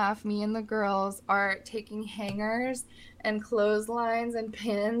and a half, me and the girls are taking hangers and clotheslines and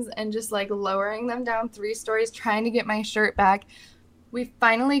pins and just like lowering them down 3 stories, trying to get my shirt back. We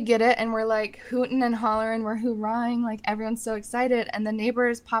finally get it, and we're like hooting and hollering, we're hoorahing, like everyone's so excited. And the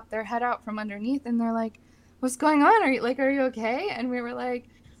neighbors pop their head out from underneath and they're like, what's going on? Are you okay? And we were like,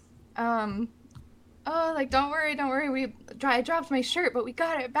 oh, like, don't worry. I dropped my shirt, but we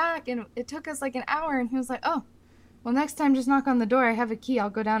got it back, and it took us like an hour. And he was like, oh, well, next time just knock on the door. I have a key. I'll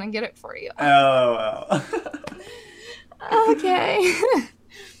go down and get it for you. Oh, wow. Okay.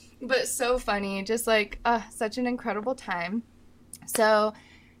 But so funny. Just like, such an incredible time. So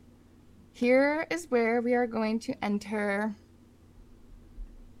here is where we are going to enter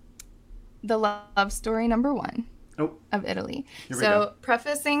the love story number 1. Oh, of Italy. here we go. So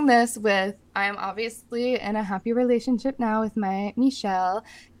prefacing this with, I am obviously in a happy relationship now with my Michel,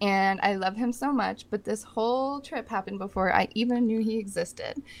 and I love him so much, but this whole trip happened before I even knew he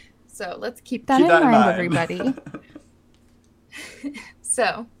existed. So let's keep that in mind, everybody.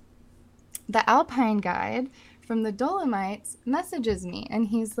 So the Alpine guide from the Dolomites messages me, and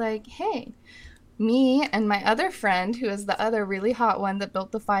he's like, hey, me and my other friend, who is the other really hot one that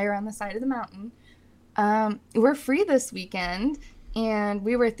built the fire on the side of the mountain, we're free this weekend, and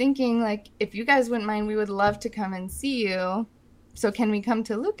we were thinking, like, if you guys wouldn't mind, we would love to come and see you. So can we come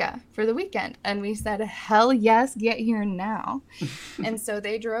to Lucca for the weekend? And we said, hell yes, get here now. And so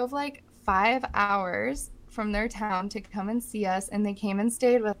they drove like 5 hours from their town to come and see us, and they came and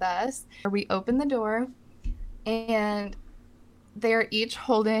stayed with us. We opened the door, and they're each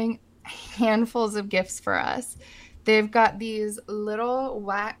holding handfuls of gifts for us. They've got these little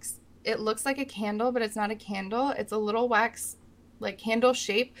wax, it looks like a candle, but it's not a candle. It's a little wax, like, candle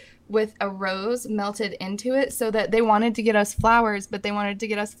shape with a rose melted into it, so that they wanted to get us flowers, but they wanted to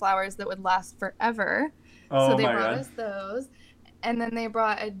get us flowers that would last forever. Oh, so they my brought God. us those. And then they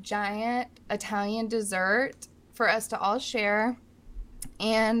brought a giant Italian dessert for us to all share.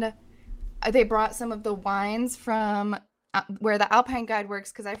 And they brought some of the wines from where the Alpine guide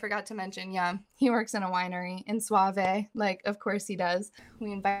works, because I forgot to mention, yeah, he works in a winery in Soave. Like, of course he does.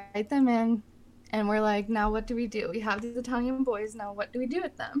 We invite them in, and we're like, now what do? We have these Italian boys, now what do we do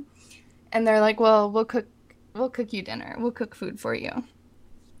with them? And they're like, well, we'll cook you dinner. We'll cook food for you.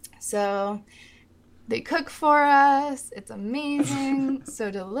 So they cook for us. It's amazing. So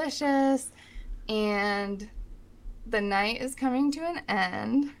delicious. And the night is coming to an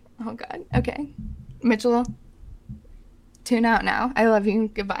end. Oh, God. Okay. Mitchell, tune out now. I love you.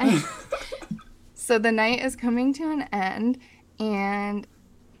 Goodbye. So the night is coming to an end, and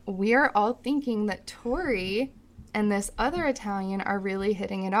we are all thinking that Tori and this other Italian are really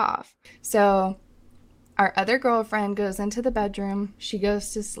hitting it off. So our other girlfriend goes into the bedroom, she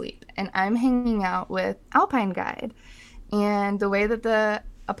goes to sleep, and I'm hanging out with Alpine Guide. And the way that the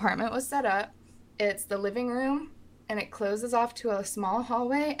apartment was set up, it's the living room, and it closes off to a small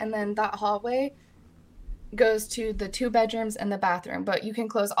hallway, and then that hallway goes to the 2 bedrooms and the bathroom. But you can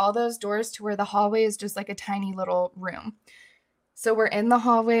close all those doors to where the hallway is just like a tiny little room. So we're in the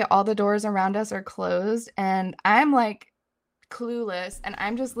hallway, all the doors around us are closed, and I'm like clueless, and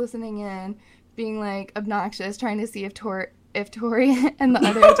I'm just listening in, being like obnoxious, trying to see if Tori and the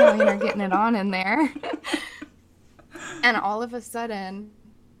other Italian are getting it on in there. And all of a sudden,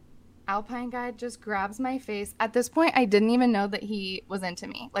 Alpine Guide just grabs my face. At this point, I didn't even know that he was into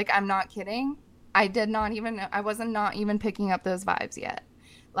me. Like, I'm not kidding. I did not even know. I wasn't not even picking up those vibes yet.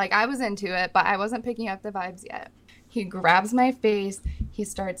 Like, I was into it, but I wasn't picking up the vibes yet. He grabs my face. He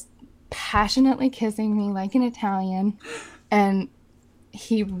starts passionately kissing me like an Italian. And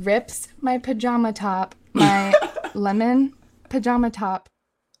he rips my pajama top, my lemon pajama top,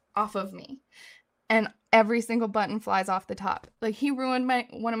 off of me. And every single button flies off the top. Like, he ruined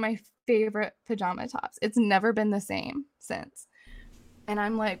one of my favorite pajama tops. It's never been the same since. And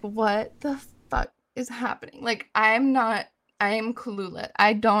I'm like, what the fuck is happening? Like, I am clueless.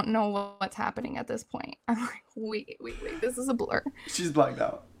 I don't know what's happening at this point. I'm like, wait, this is a blur. She's blacked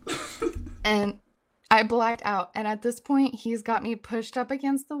out. And I blacked out. And at this point, he's got me pushed up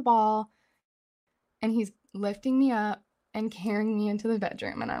against the wall, and he's lifting me up and carrying me into the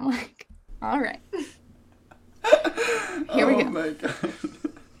bedroom. And I'm like, all right. Here we go. Oh my God.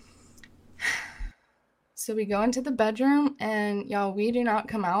 So we go into the bedroom, and y'all, we do not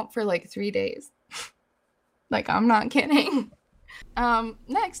come out for like 3 days. Like, I'm not kidding.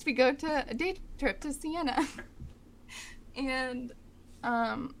 Next, we go to a day trip to Siena. And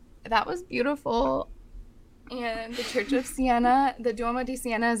that was beautiful. And the Church of Siena, the Duomo di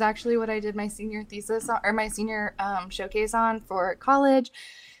Siena, is actually what I did my senior thesis on, or my senior showcase on for college.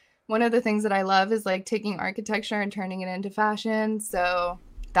 One of the things that I love is like taking architecture and turning it into fashion. So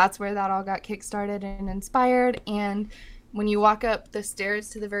that's where that all got kickstarted and inspired. And when you walk up the stairs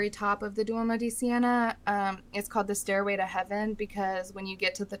to the very top of the Duomo di Siena, it's called the Stairway to Heaven, because when you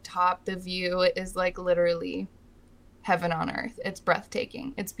get to the top, the view is like literally heaven on earth. It's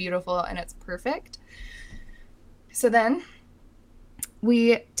breathtaking. It's beautiful, and it's perfect. So then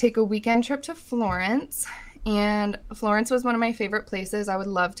we take a weekend trip to Florence, and Florence was one of my favorite places. I would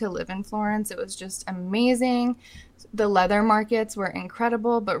love to live in Florence. It was just amazing. The leather markets were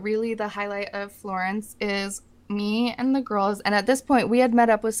incredible, but really the highlight of Florence is me and the girls. And at this point, we had met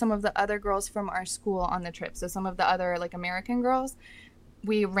up with some of the other girls from our school on the trip. So some of the other like American girls,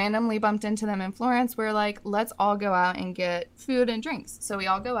 we randomly bumped into them in Florence. We're like, let's all go out and get food and drinks. So we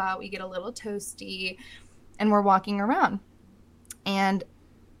all go out, we get a little toasty, and we're walking around. And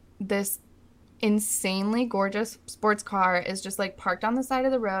this insanely gorgeous sports car is just like parked on the side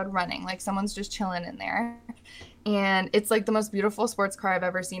of the road running, like someone's just chilling in there. And it's like the most beautiful sports car I've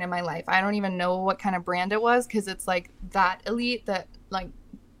ever seen in my life. I don't even know what kind of brand it was, because it's like that elite that like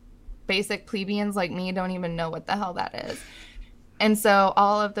basic plebeians like me don't even know what the hell that is. And so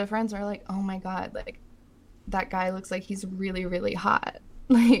all of the friends are like, oh my God, like that guy looks like he's really, really hot.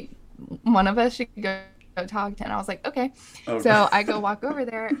 Like one of us should go talk to him. And I was like, okay. Oh. So I go walk over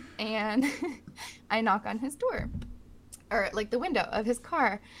there, and I knock on his door, or like the window of his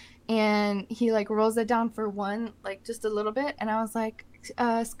car. And he like rolls it down for one, like just a little bit. And I was like,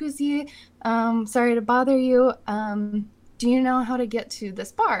 scusi, sorry to bother you. Do you know how to get to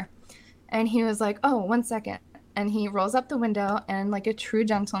this bar? And he was like, oh, 1 second. And he rolls up the window, and like a true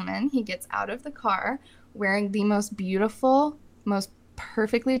gentleman, he gets out of the car wearing the most beautiful, most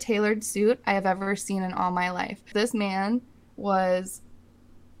perfectly tailored suit I have ever seen in all my life. This man was,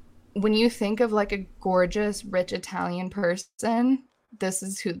 when you think of like a gorgeous, rich Italian person, this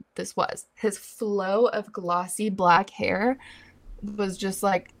is who this was. His flow of glossy black hair was just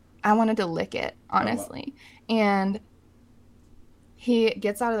like, I wanted to lick it, honestly. Oh, wow. And he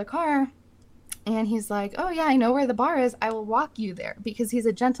gets out of the car, and he's like, oh yeah, I know where the bar is. I will walk you there, because he's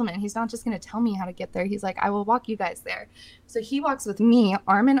a gentleman. He's not just going to tell me how to get there. He's like, I will walk you guys there. So he walks with me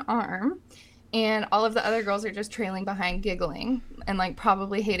arm in arm, and all of the other girls are just trailing behind, giggling and like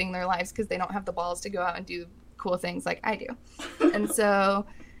probably hating their lives because they don't have the balls to go out and do cool things like I do. And so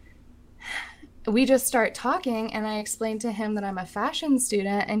we just start talking, and I explained to him that I'm a fashion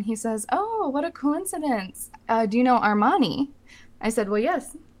student, and he says, oh, what a coincidence. Do you know Armani? I said, well,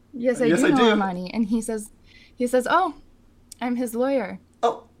 yes, I do know Armani. And he says, oh, I'm his lawyer.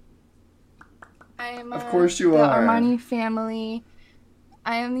 Oh, I'm of course you the are. Armani family.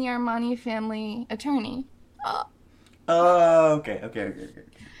 I am the Armani family attorney. Oh, okay.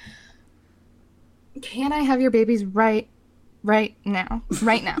 Can I have your babies right now?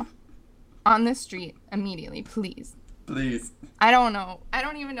 Right now. On the street, immediately, please. Please. I don't know. I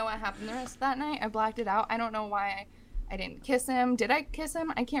don't even know what happened the rest of that night. I blacked it out. I don't know why I didn't kiss him. Did I kiss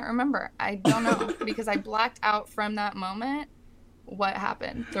him? I can't remember. I don't know, because I blacked out from that moment what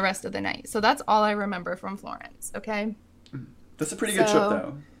happened the rest of the night. So that's all I remember from Florence, okay? That's a pretty good trip,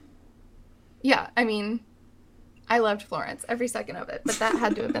 though. Yeah, I mean, I loved Florence, every second of it, but that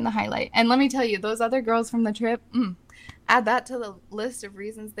had to have been the highlight. And let me tell you, those other girls from the trip, add that to the list of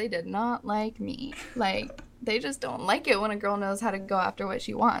reasons they did not like me. Like, they just don't like it when a girl knows how to go after what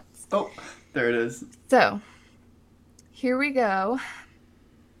she wants. Oh, there it is. So, here we go.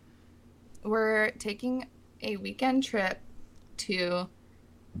 We're taking a weekend trip to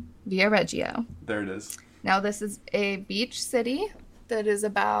Via Reggio. There it is. Now, this is a beach city that is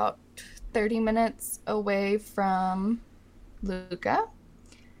about 30 minutes away from Lucca.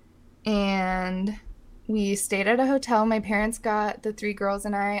 And we stayed at a hotel. My parents got the 3 girls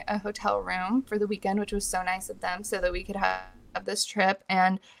and I a hotel room for the weekend, which was so nice of them, so that we could have this trip.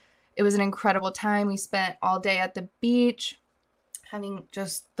 And it was an incredible time. We spent all day at the beach, having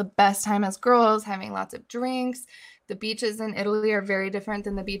just the best time as girls, having lots of drinks. The beaches in Italy are very different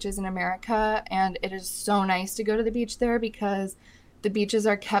than the beaches in America, and it is so nice to go to the beach there because the beaches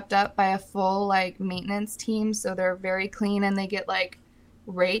are kept up by a full like maintenance team, so they're very clean, and they get like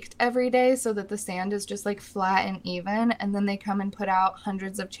raked every day so that the sand is just like flat and even. And then they come and put out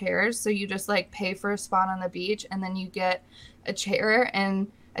hundreds of chairs, so you just like pay for a spot on the beach, and then you get a chair and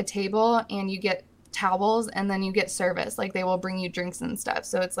a table, and you get towels, and then you get service. Like they will bring you drinks and stuff.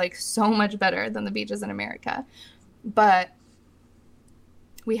 So it's like so much better than the beaches in America. But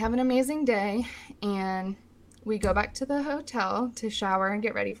we have an amazing day, and we go back to the hotel to shower and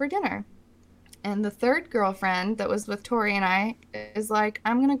get ready for dinner. And the third girlfriend that was with Tori and I is like,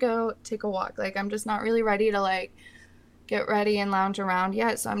 I'm going to go take a walk. Like, I'm just not really ready to like get ready and lounge around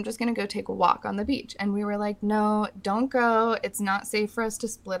yet. So I'm just going to go take a walk on the beach. And we were like, no, don't go. It's not safe for us to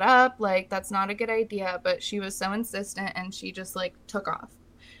split up. Like, that's not a good idea. But she was so insistent, and she just like took off.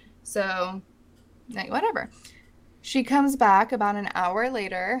 So, like, whatever. She comes back about an hour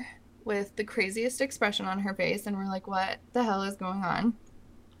later with the craziest expression on her face. And we're like, what the hell is going on?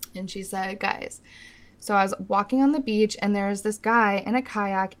 And she said, guys, so I was walking on the beach, and there's this guy in a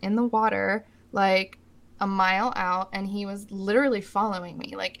kayak in the water, like a mile out, and he was literally following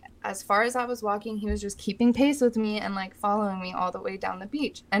me. Like, as far as I was walking, he was just keeping pace with me and like following me all the way down the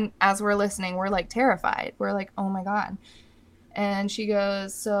beach. And as we're listening, we're like terrified. We're like, oh my God. And she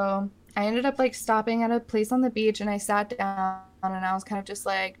goes, so I ended up like stopping at a place on the beach, and I sat down, and I was kind of just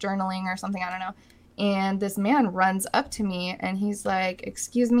like journaling or something, I don't know. And this man runs up to me, and he's like,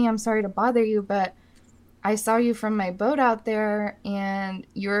 excuse me, I'm sorry to bother you, but I saw you from my boat out there, and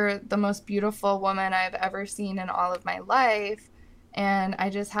you're the most beautiful woman I've ever seen in all of my life. And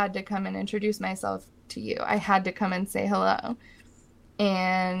I just had to come and introduce myself to you. I had to come and say hello.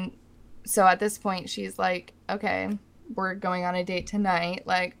 And so at this point, she's like, okay, we're going on a date tonight,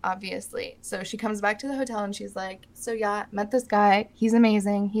 like, obviously. So she comes back to the hotel, and she's like, so yeah, met this guy. He's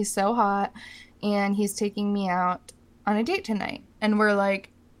amazing. He's so hot. And he's taking me out on a date tonight. And we're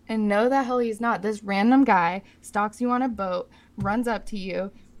like, and no, the hell he's not. This random guy stalks you on a boat, runs up to you,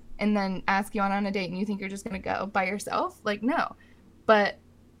 and then asks you on a date, and you think you're just going to go by yourself? Like, no. But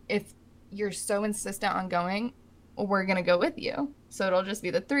if you're so insistent on going, we're going to go with you. So it'll just be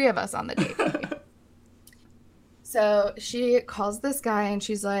the three of us on the date. So she calls this guy, and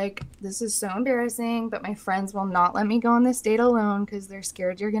she's like, this is so embarrassing, but my friends will not let me go on this date alone because they're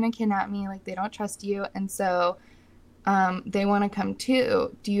scared you're going to kidnap me. Like, they don't trust you. And so they want to come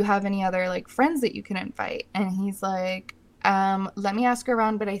too. Do you have any other like friends that you can invite? And he's like, let me ask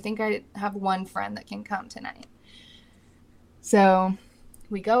around, but I think I have one friend that can come tonight. So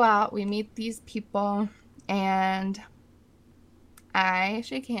we go out, we meet these people, and I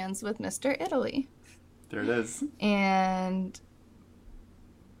shake hands with Mr. Italy. There it is. And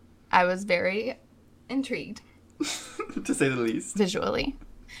I was very intrigued. To say the least. Visually.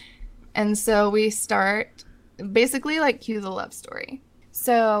 And so we start, basically like cue the love story.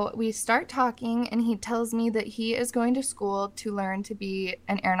 So we start talking, and he tells me that he is going to school to learn to be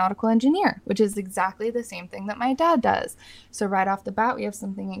an aeronautical engineer, which is exactly the same thing that my dad does. So right off the bat, we have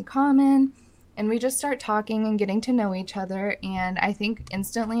something in common, and we just start talking and getting to know each other. And I think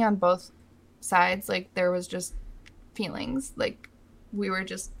instantly on both sides, like, there was just feelings, like we were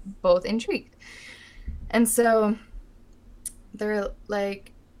just both intrigued. And so they're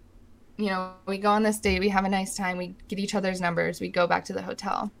like, you know, we go on this date, we have a nice time, we get each other's numbers, we go back to the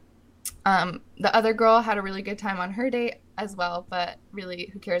hotel. The other girl had a really good time on her date as well, but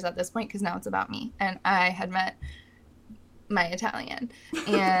really, who cares at this point, because now it's about me. And I had met my Italian,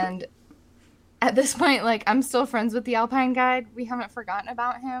 and at this point, like, I'm still friends with the Alpine guide. We haven't forgotten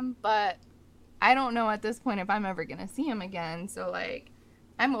about him, but I don't know at this point if I'm ever going to see him again. So, like,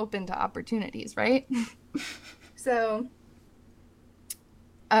 I'm open to opportunities, right? So,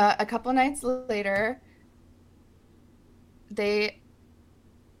 a couple nights later, the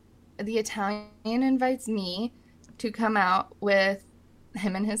Italian invites me to come out with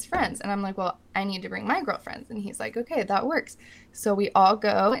him and his friends. And I'm like, well, I need to bring my girlfriends. And he's like, okay, that works. So we all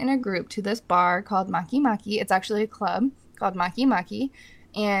go in a group to this bar called Maki Maki. It's actually a club called Maki Maki.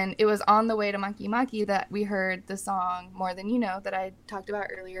 And it was on the way to Maki Maki that we heard the song More Than You Know that I talked about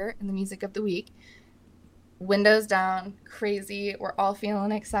earlier in the music of the week. Windows down, crazy. We're all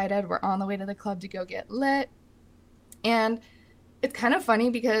feeling excited. We're on the way to the club to go get lit. And it's kind of funny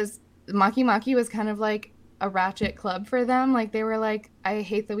because Maki Maki was kind of like a ratchet club for them. Like, they were like, I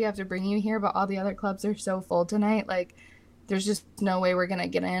hate that we have to bring you here, but all the other clubs are so full tonight. Like, there's just no way we're going to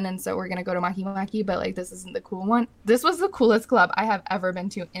get in. And so we're going to go to Maki Maki, but like, this isn't the cool one. This was the coolest club I have ever been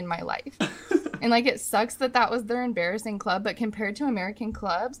to in my life. And like, it sucks that that was their embarrassing club, but compared to American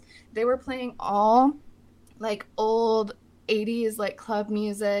clubs, they were playing all like old 80s like club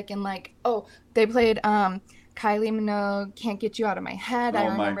music. And like, oh, they played Kylie Minogue, Can't Get You Out of My Head. I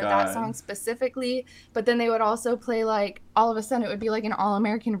remember that song specifically. But then they would also play, like, all of a sudden it would be like an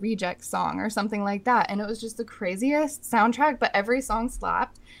All-American Rejects song or something like that. And it was just the craziest soundtrack, but every song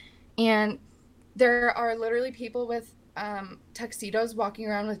slapped. And there are literally people with tuxedos walking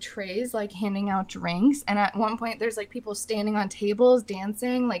around with trays, like handing out drinks. And at one point, there's like people standing on tables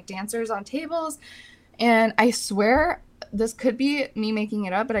dancing, like dancers on tables. And I swear this could be me making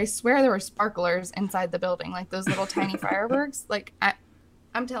it up, but I swear there were sparklers inside the building, like those little tiny fireworks.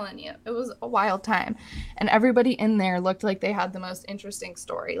 I'm telling you, it was a wild time. And everybody in there looked like they had the most interesting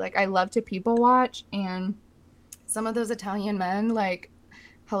story. Like, I love to people watch, and some of those Italian men, like,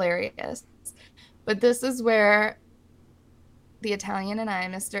 hilarious. But this is where the Italian and I,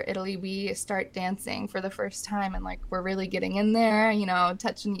 Mr. Italy, we start dancing for the first time, and like we're really getting in there,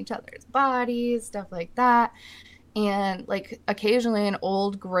 touching each other's bodies, stuff like that. And like occasionally an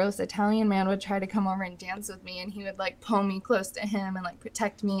old gross Italian man would try to come over and dance with me, and he would like pull me close to him and like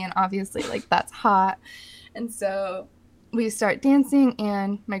protect me, and obviously like that's hot. And so we start dancing,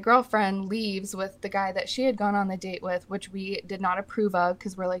 and my girlfriend leaves with the guy that she had gone on the date with, which we did not approve of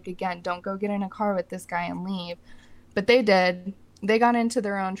because we're like, again, don't go get in a car with this guy and leave. But they did. They got into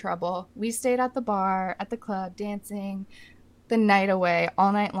their own trouble. We stayed at the bar, at the club, dancing the night away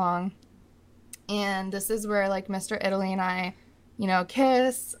all night long. And this is where like Mr. Italy and I,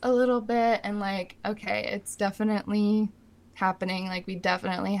 kiss a little bit, and like, okay, it's definitely happening. Like, we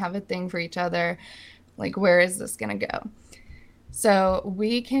definitely have a thing for each other. Like, where is this gonna go? So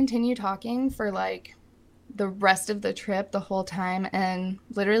we continue talking for like the rest of the trip, the whole time. And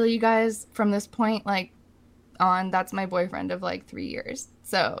literally, you guys, from this point, like, on, that's my boyfriend of like 3 years.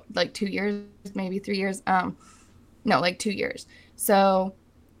 So like 2 years, maybe 3 years. No, like 2 years. So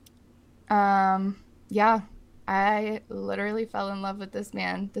yeah, I literally fell in love with this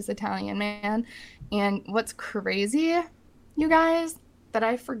man, this Italian man. And what's crazy, you guys, that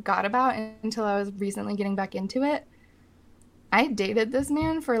I forgot about until I was recently getting back into it, I dated this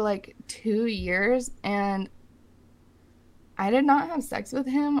man for like 2 years, and I did not have sex with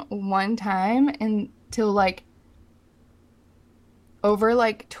him one time until like over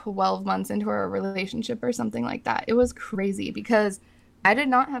like 12 months into our relationship or something like that. It was crazy because I did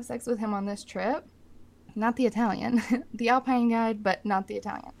not have sex with him on this trip. Not the Italian, the Alpine guide, but not the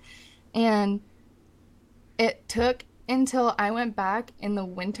Italian. And it took until I went back in the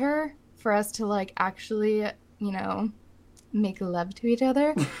winter for us to like actually, make love to each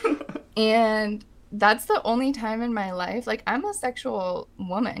other. And that's the only time in my life, like, I'm a sexual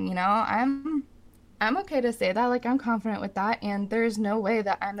woman, I'm okay to say that. Like, I'm confident with that. And there's no way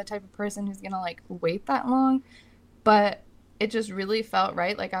that I'm the type of person who's going to, like, wait that long. But it just really felt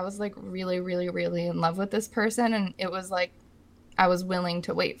right. Like, I was, like, really, really, really in love with this person. And it was, like, I was willing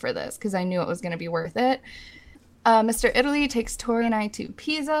to wait for this because I knew it was going to be worth it. Mr. Italy takes Tori and I to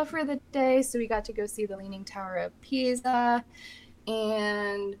Pisa for the day. So we got to go see the Leaning Tower of Pisa.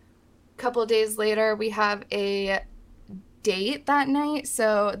 And a couple days later, we have a date that night.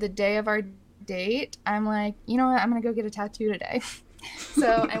 So the day of our date, I'm like, you know what, I'm gonna go get a tattoo today.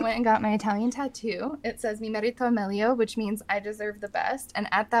 So I went and got my Italian tattoo. It says mi merito meglio, which means I deserve the best. And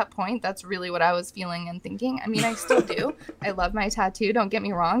at that point, that's really what I was feeling and thinking. I mean, I still do. I love my tattoo, don't get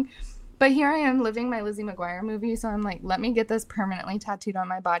me wrong. But here I am living my Lizzie McGuire movie, so I'm like, let me get this permanently tattooed on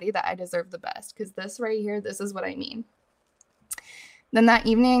my body that I deserve the best, because this right here, this is what I mean. Then that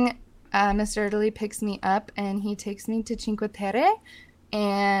evening, Mr. Italy picks me up and he takes me to Cinque Terre.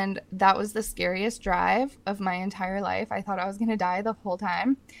 And that was the scariest drive of my entire life. I thought I was going to die the whole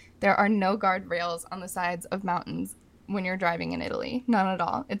time. There are no guardrails on the sides of mountains when you're driving in Italy. None at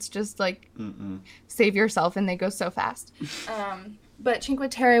all. It's just like, save yourself, and they go so fast. But Cinque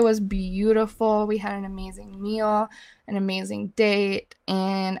Terre was beautiful. We had an amazing meal, an amazing date,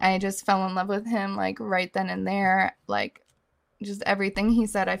 and I just fell in love with him like right then and there. Like, just everything he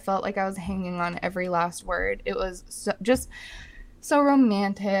said, I felt like I was hanging on every last word. It was so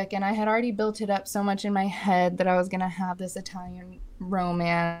romantic, and I had already built it up so much in my head that I was gonna have this Italian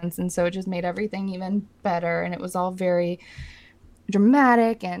romance, and so it just made everything even better. And it was all very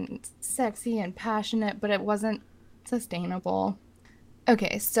dramatic and sexy and passionate, but it wasn't sustainable.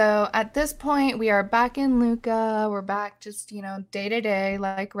 Okay, so at this point we are back in Lucca. We're back just, day to day,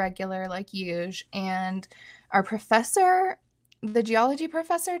 like regular, like usual. And our professor, the geology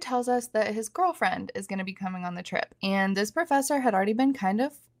professor, tells us that his girlfriend is going to be coming on the trip. And this professor had already been kind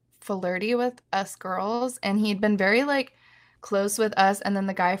of flirty with us girls, and he'd been very like close with us and then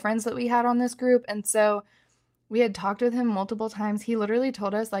the guy friends that we had on this group. And so we had talked with him multiple times. He literally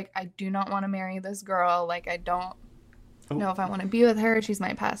told us, like, I do not want to marry this girl. Like, I don't know if I want to be with her. She's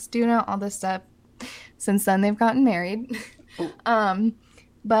my past student, all this stuff. Since then, they've gotten married.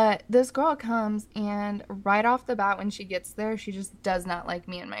 But this girl comes, and right off the bat when she gets there, she just does not like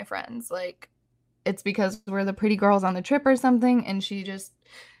me and my friends. Like, it's because we're the pretty girls on the trip or something, and she just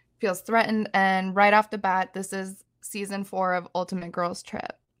feels threatened. And right off the bat, this is season 4 of Ultimate Girls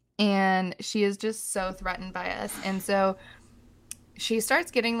Trip. And she is just so threatened by us. And so she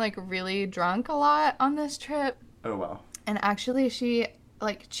starts getting like really drunk a lot on this trip. Oh wow. And actually she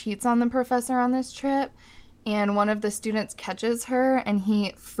like cheats on the professor on this trip. And one of the students catches her and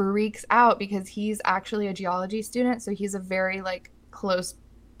he freaks out because he's actually a geology student. So he's a very like close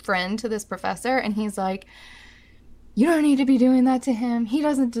friend to this professor. And he's like, you don't need to be doing that to him. He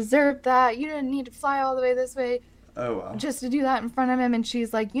doesn't deserve that. You didn't need to fly all the way this way Oh wow. just to do that in front of him. And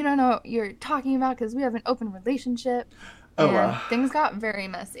she's like, you don't know what you're talking about because we have an open relationship. Oh And wow. things got very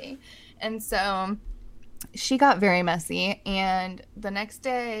messy. And so she got very messy. And the next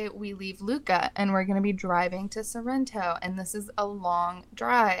day we leave Lucca and we're going to be driving to Sorrento. And this is a long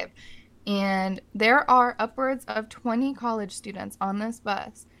drive. And there are upwards of 20 college students on this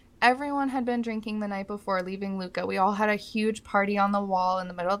bus. Everyone had been drinking the night before leaving Lucca. We all had a huge party on the wall in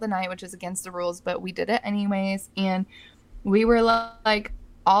the middle of the night, which is against the rules, but we did it anyways. And we were like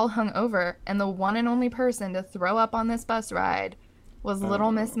all hung over. And the one and only person to throw up on this bus ride was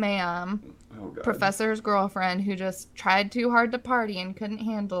little Miss Ma'am, Oh god. professor's girlfriend, who just tried too hard to party and couldn't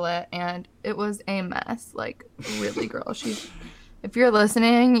handle it. And it was a mess. Like, really, girl. If you're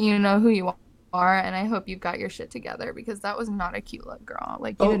listening, you know who you are, and I hope you've got your shit together because that was not a cute look, girl.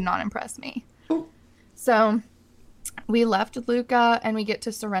 Like, you did not impress me. Oh. So we left Lucca and we get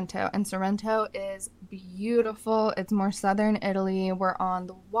to Sorrento, and Sorrento is beautiful. It's more southern Italy. We're on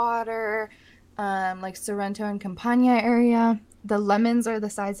the water, like Sorrento and Campania area. The lemons are the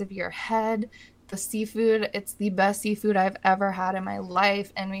size of your head. The seafood, it's the best seafood I've ever had in my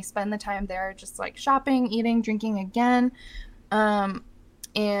life, and we spend the time there just like shopping, eating, drinking again,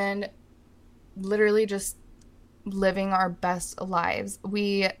 and literally just living our best lives.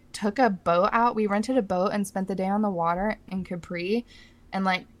 We took a boat out. We rented a boat and spent the day on the water in Capri and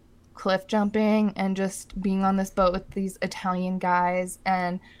like cliff jumping and just being on this boat with these Italian guys.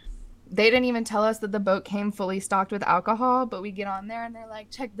 And they didn't even tell us that the boat came fully stocked with alcohol, but we get on there and they're like,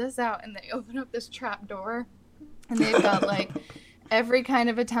 check this out. And they open up this trap door and they've got like every kind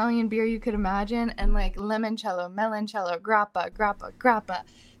of Italian beer you could imagine, and like limoncello, meloncello, grappa.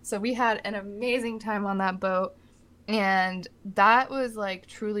 So we had an amazing time on that boat, and that was like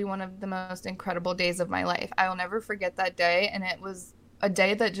truly one of the most incredible days of my life. I will never forget that day, and it was a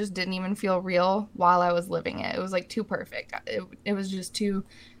day that just didn't even feel real while I was living it. It was like too perfect. It was just too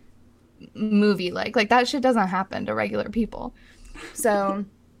movie like that shit doesn't happen to regular people. So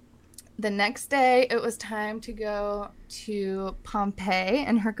the next day it was time to go to Pompeii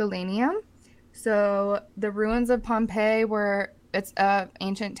and Herculaneum. So the ruins of Pompeii it's an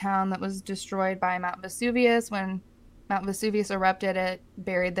ancient town that was destroyed by Mount Vesuvius. When Mount Vesuvius erupted, it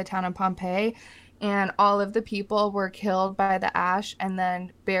buried the town of Pompeii, and all of the people were killed by the ash and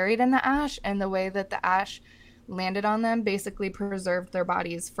then buried in the ash, and the way that the ash landed on them basically preserved their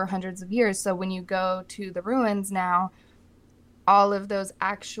bodies for hundreds of years. So when you go to the ruins now, all of those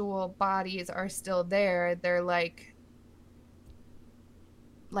actual bodies are still there. They're like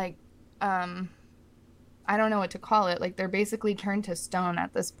I don't know what to call it. Like, they're basically turned to stone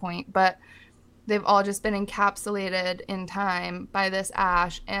at this point, but they've all just been encapsulated in time by this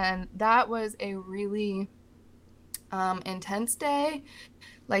ash. And that was a really intense day.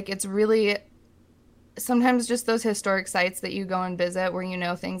 Like, it's really sometimes just those historic sites that you go and visit where you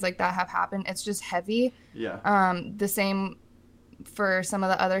know things like that have happened. It's just heavy. Yeah. The same for some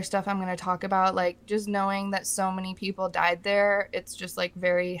of the other stuff I'm going to talk about, like just knowing that so many people died there. It's just like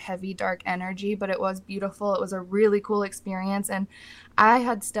very heavy, dark energy, but it was beautiful. It was a really cool experience. And I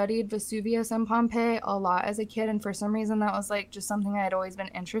had studied Vesuvius and Pompeii a lot as a kid, and for some reason that was like just something I had always been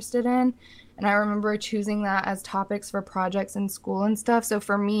interested in. And I remember choosing that as topics for projects in school and stuff. So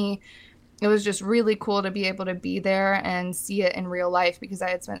for me, it was just really cool to be able to be there and see it in real life because I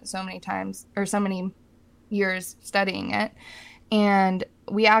had spent so many years studying it. And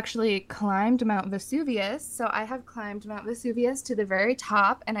we actually climbed Mount Vesuvius. So I have climbed Mount Vesuvius to the very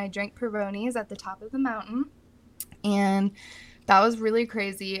top, and I drank Peroni's at the top of the mountain. And that was really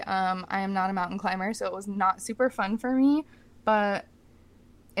crazy. I am not a mountain climber, so it was not super fun for me, but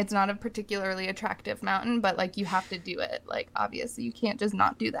it's not a particularly attractive mountain, but like you have to do it. Like, obviously you can't just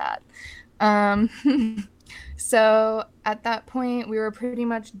not do that. So at that point we were pretty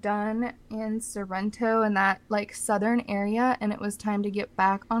much done in Sorrento in that like southern area, and it was time to get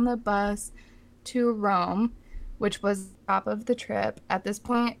back on the bus to Rome, which was the top of the trip. At this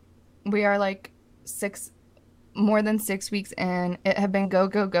point we are like more than 6 weeks in. It had been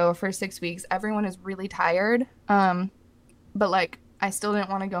go for 6 weeks. Everyone is really tired. But like I still didn't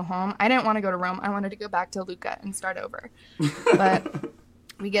want to go home. I didn't want to go to Rome. I wanted to go back to Lucca and start over. But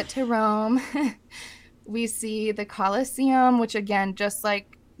we get to Rome. we see the Colosseum, which again, just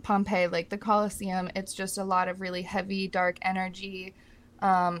like Pompeii, like the Colosseum, it's just a lot of really heavy, dark energy.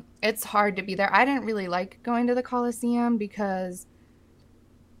 It's hard to be there. I didn't really like going to the Colosseum because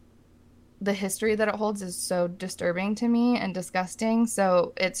the history that it holds is so disturbing to me and disgusting.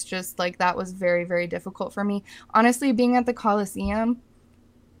 So it's just like that was very, very difficult for me. Honestly, being at the Colosseum,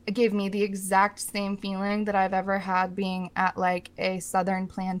 it gave me the exact same feeling that I've ever had being at like a southern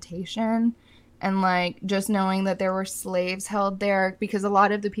plantation and like just knowing that there were slaves held there because a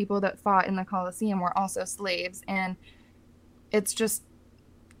lot of the people that fought in the Colosseum were also slaves and it's just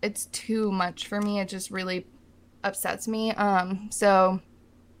it's too much for me. It just really upsets me. So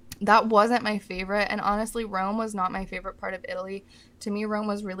that wasn't my favorite. And honestly, Rome was not my favorite part of Italy. To me, Rome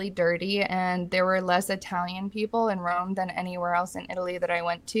was really dirty, and there were less Italian people in Rome than anywhere else in Italy that I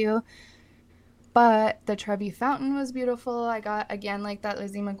went to. But the Trevi Fountain was beautiful. I got, again, like that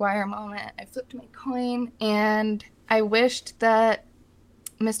Lizzie McGuire moment. I flipped my coin, and I wished that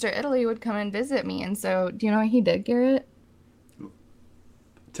Mr. Italy would come and visit me. And so, do you know what he did, Garrett?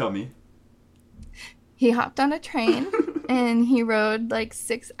 Tell me. He hopped on a train and he rode like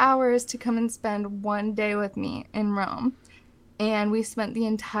 6 hours to come and spend one day with me in Rome. And we spent the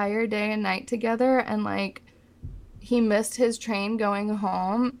entire day and night together. And like, he missed his train going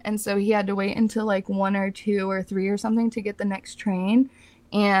home. And so he had to wait until like 1 or 2 or 3 or something to get the next train.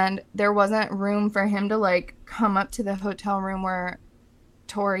 And there wasn't room for him to like come up to the hotel room where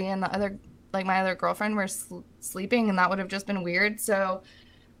Tori and the other, like my other girlfriend, were sleeping. And that would have just been weird. So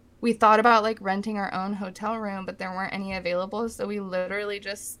we thought about like renting our own hotel room, but there weren't any available. So we literally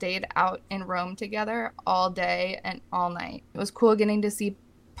just stayed out in Rome together all day and all night. It was cool getting to see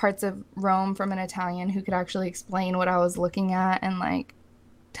parts of Rome from an Italian who could actually explain what I was looking at and like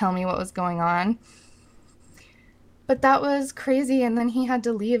tell me what was going on. But that was crazy. And then he had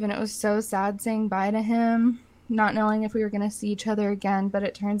to leave, and it was so sad saying bye to him, not knowing if we were going to see each other again. But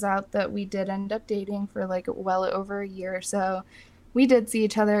it turns out that we did end up dating for like well over a year or so. We did see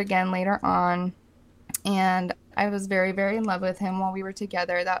each other again later on, and I was very, very in love with him while we were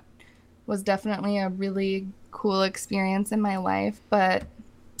together. That was definitely a really cool experience in my life, but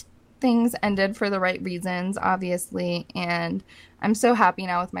things ended for the right reasons, obviously, and I'm so happy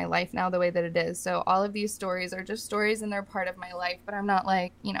now with my life now the way that it is. So all of these stories are just stories and they're part of my life, but I'm not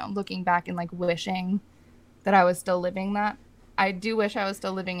like, looking back and like wishing that I was still living that. I do wish I was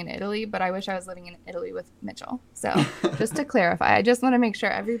still living in Italy, but I wish I was living in Italy with Mitchell. So just to clarify, I just want to make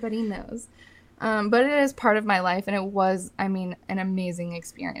sure everybody knows. But it is part of my life, and it was, I mean, an amazing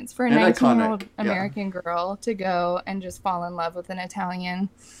experience for a And 19-year-old iconic, yeah. American girl to go and just fall in love with an Italian.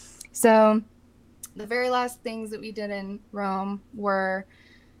 So the very last things that we did in Rome were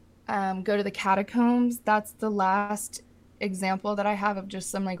go to the catacombs. That's the last example that I have of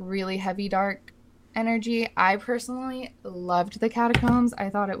just some like really heavy, dark energy. I personally loved the catacombs. I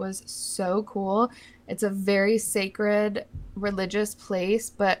thought it was so cool. It's a very sacred religious place,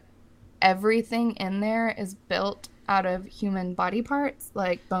 but everything in there is built out of human body parts,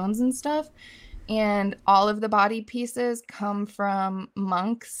 like bones and stuff. And all of the body pieces come from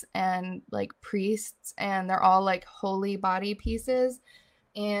monks and like priests, and they're all like holy body pieces.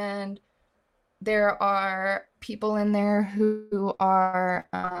 And there are people in there who are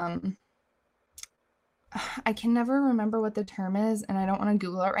I can never remember what the term is, and I don't want to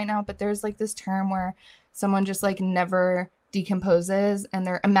Google it right now, but there's like this term where someone just like never decomposes and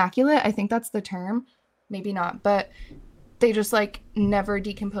they're immaculate. I think that's the term. Maybe not, but they just like never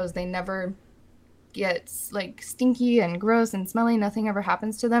decompose. They never get like stinky and gross and smelly. Nothing ever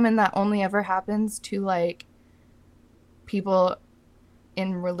happens to them, and that only ever happens to like people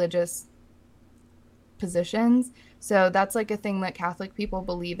in religious positions. So that's like a thing that Catholic people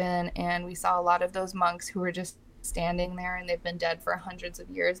believe in. And we saw a lot of those monks who were just standing there, and they've been dead for hundreds of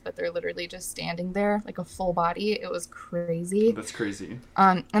years, but they're literally just standing there like a full body. It was crazy. That's crazy.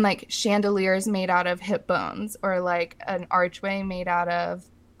 And like chandeliers made out of hip bones, or like an archway made out of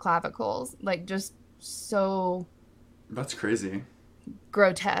clavicles, like just so That's crazy.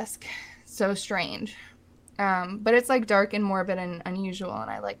 grotesque, so strange. But it's like dark and morbid and unusual, and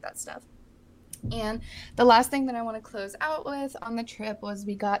I like that stuff. And the last thing that I want to close out with on the trip was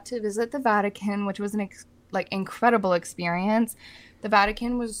we got to visit the Vatican, which was an incredible experience. The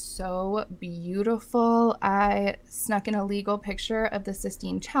Vatican was so beautiful. I snuck in a legal picture of the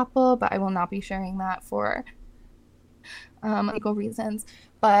Sistine Chapel, but I will not be sharing that for legal reasons.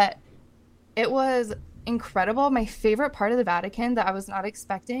 But it was incredible. My favorite part of the Vatican that I was not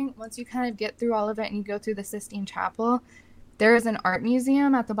expecting, once you kind of get through all of it and you go through the Sistine Chapel, there is an art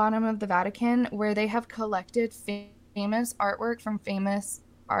museum at the bottom of the Vatican where they have collected famous artwork from famous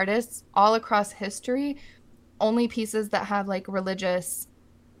artists all across history, only pieces that have like religious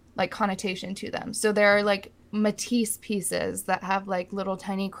like connotation to them. So there are like Matisse pieces that have like little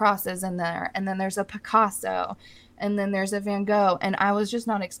tiny crosses in there, and then there's a Picasso, and then there's a Van Gogh, and I was just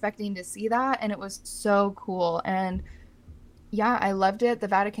not expecting to see that, and it was so cool. And yeah, I loved it. The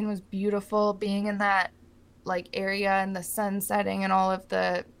Vatican was beautiful. Being in that like area and the sun setting and all of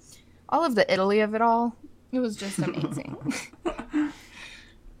the Italy of it all, it was just amazing.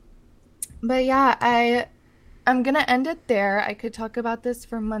 But yeah, I'm gonna end it there. I could talk about this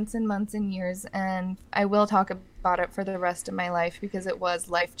for months and months and years, and I will talk about it for the rest of my life because it was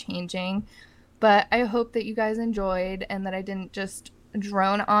life changing. But I hope that you guys enjoyed and that I didn't just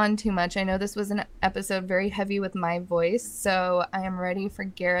drone on too much. I know this was an episode very heavy with my voice, so I am ready for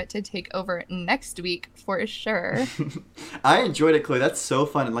Garrett to take over next week for sure. I enjoyed it, Chloe. That's so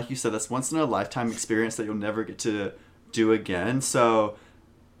fun. And like you said, that's once in a lifetime experience that you'll never get to do again. So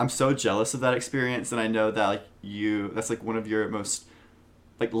I'm so jealous of that experience. And I know that like that's like one of your most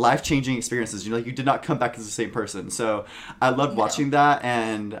like life-changing experiences. You know, like you did not come back as the same person. So I loved watching that,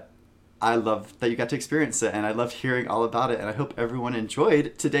 and I love that you got to experience it, and I loved hearing all about it, and I hope everyone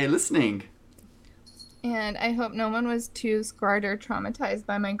enjoyed today listening. And I hope no one was too scarred or traumatized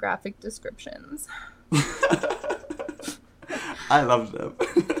by my graphic descriptions. I love them.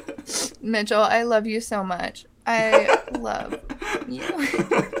 Mitchell, I love you so much. I love you.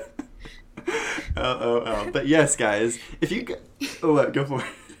 But yes, guys, if you... Oh, what? Go for it.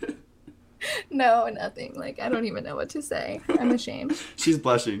 No, nothing. Like, I don't even know what to say. I'm ashamed. She's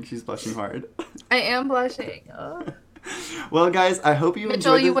blushing. She's blushing hard. I am blushing. Oh. Well, guys, I hope you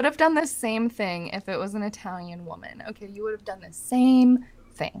Mitchell, enjoyed you would have done the same thing if it was an Italian woman. Okay, you would have done the same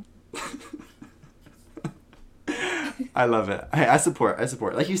thing. I love it. I support.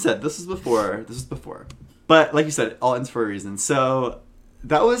 Like you said, this was before. But like you said, it all ends for a reason. So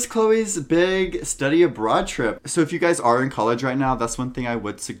that was Chloe's big study abroad trip. So if you guys are in college right now, that's one thing I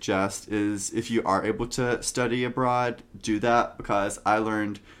would suggest is if you are able to study abroad, do that, because I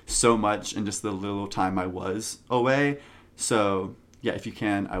learned so much in just the little time I was away. So yeah, if you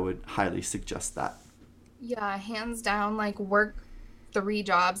can, I would highly suggest that. Yeah, hands down, like work 3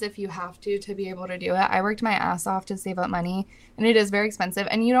 jobs if you have to be able to do it. I worked my ass off to save up money, and it is very expensive,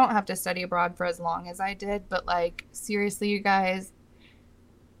 and you don't have to study abroad for as long as I did, but like seriously, you guys,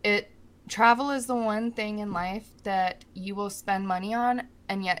 travel is the one thing in life that you will spend money on,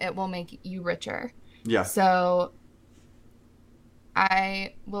 and yet it will make you richer. Yeah. So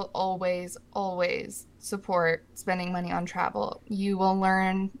I will always support spending money on travel. You will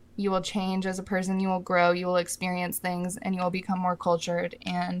learn, you will change as a person, you will grow, you will experience things, and you will become more cultured,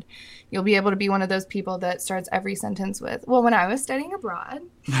 and you'll be able to be one of those people that starts every sentence with, well, when I was studying abroad.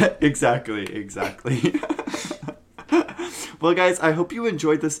 Exactly. Well, guys, I hope you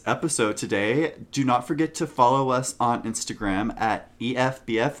enjoyed this episode today. Do not forget to follow us on Instagram at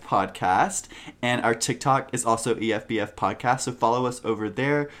EFBF Podcast. And our TikTok is also EFBF Podcast. So follow us over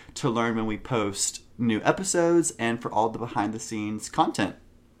there to learn when we post new episodes and for all the behind-the-scenes content.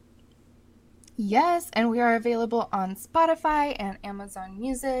 Yes, and we are available on Spotify and Amazon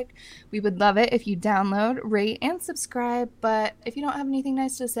Music. We would love it if you download, rate, and subscribe. But if you don't have anything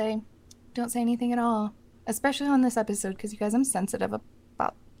nice to say, don't say anything at all. Especially on this episode, because you guys, I'm sensitive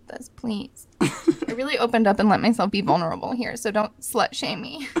about this, please. I really opened up and let myself be vulnerable here, so don't slut shame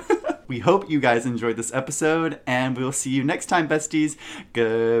me. We hope you guys enjoyed this episode, and we'll see you next time, besties.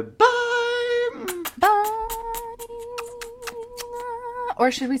 Goodbye! Bye! Or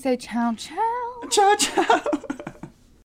should we say ciao, ciao? Ciao, ciao!